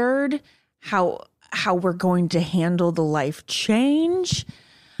prepared, how we're going to handle the life change.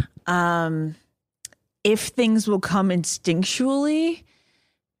 If things will come instinctually,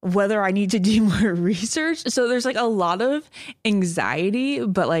 whether I need to do more research. So there's like a lot of anxiety,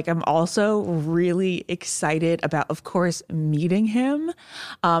 but like I'm also really excited about, of course, meeting him.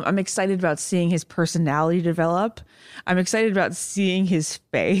 I'm excited about seeing his personality develop. I'm excited about seeing his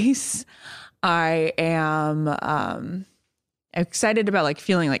face. I am excited about like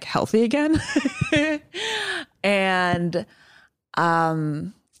feeling like healthy again. And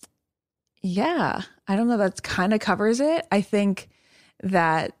yeah, I don't know. That kind of covers it. I think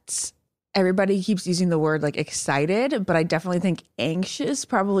that everybody keeps using the word like excited, but I definitely think anxious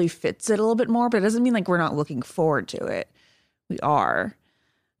probably fits it a little bit more, but it doesn't mean like we're not looking forward to it. We are.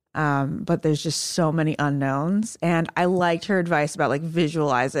 But there's just so many unknowns. And I liked her advice about like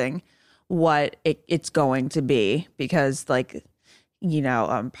visualizing what it's going to be, because like, you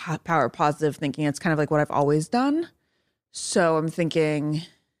know, power positive thinking, it's kind of like what I've always done. So I'm thinking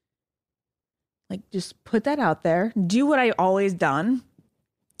like, just put that out there, do what I always done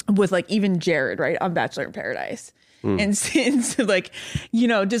with like even Jared, right, on Bachelor in Paradise. And so like, you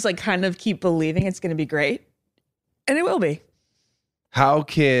know, just like kind of keep believing it's going to be great. And it will be. How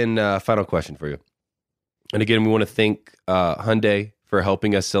can, final question for you. And again, we want to thank Hyundai for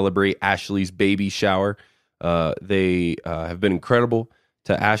helping us celebrate Ashley's baby shower. They have been incredible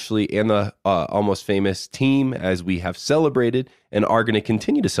to Ashley and the Almost Famous team as we have celebrated and are going to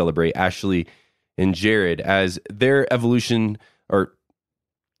continue to celebrate Ashley and Jared as their evolution, or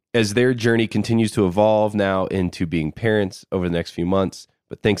as their journey continues to evolve now into being parents over the next few months.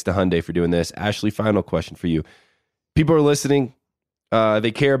 But thanks to Hyundai for doing this. Ashley, final question for you. People are listening.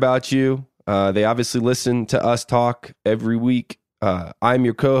 They care about you. They obviously listen to us talk every week. I'm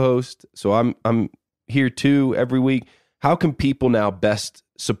your co-host, so I'm here too every week. How can people now best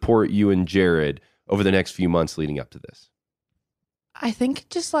support you and Jared over the next few months leading up to this? I think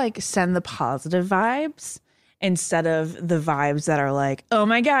just like send the positive vibes instead of the vibes that are like, oh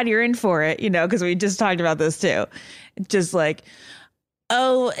my God, you're in for it, you know, because we just talked about this too. Just like,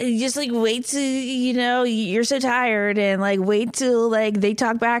 oh, just like wait till, you know, you're so tired, and like wait till like they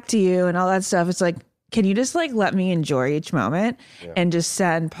talk back to you and all that stuff. It's like, can you just like let me enjoy each moment and just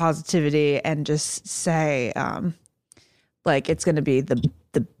send positivity and just say like it's going to be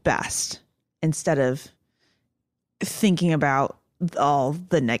the best instead of thinking about all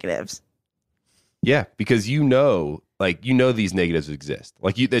the negatives. Yeah, because you know these negatives exist.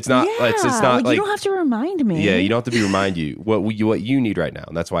 Like it's not it's not like you don't have to remind me. Yeah, you don't have to remind you what you need right now.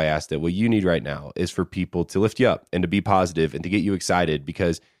 And that's why I asked it. What you need right now is for people to lift you up and to be positive and to get you excited,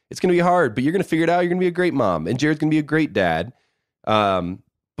 because it's going to be hard, but you're going to figure it out. You're going to be a great mom, and Jared's going to be a great dad. And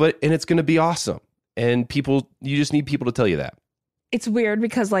it's going to be awesome. And you just need people to tell you that. It's weird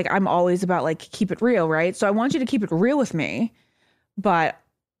because like I'm always about like keep it real, right? So I want you to keep it real with me, but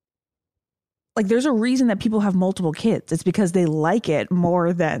like there's a reason that people have multiple kids. It's because they like it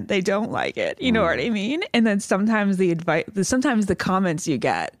more than they don't like it. You know what I mean? And then sometimes sometimes the comments you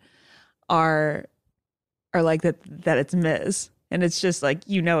get are like that it's Ms. And it's just like,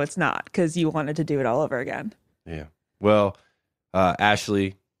 you know, it's not, because you wanted to do it all over again. Yeah. Well,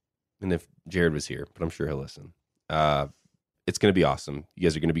 Ashley, and if Jared was here, but I'm sure he'll listen. It's going to be awesome. You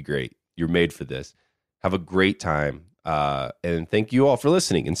guys are going to be great. You're made for this. Have a great time. And thank you all for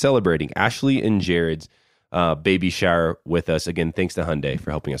listening and celebrating Ashley and Jared's baby shower with us. Again, thanks to Hyundai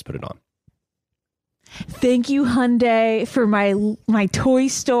for helping us put it on. Thank you, Hyundai, for my toy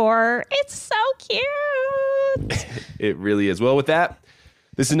store. It's so cute. It really is. Well, with that,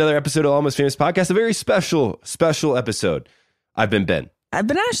 this is another episode of Almost Famous Podcast, a very special episode. I've been Ben. I've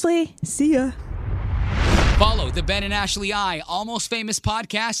been Ashley. See ya. Follow the Ben and Ashley I Almost Famous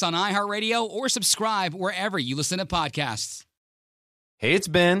Podcast on iHeartRadio or subscribe wherever you listen to podcasts. Hey, it's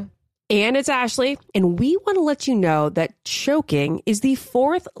Ben. And it's Ashley, and we want to let you know that choking is the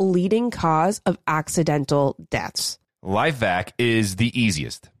 4th leading cause of accidental deaths. LifeVac is the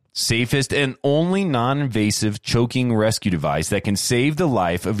easiest, safest, and only non-invasive choking rescue device that can save the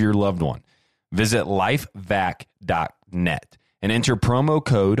life of your loved one. Visit lifevac.net and enter promo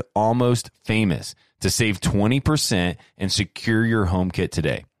code ALMOSTFAMOUS to save 20% and secure your home kit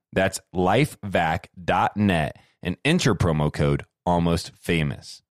today. That's lifevac.net and enter promo code ALMOSTFAMOUS.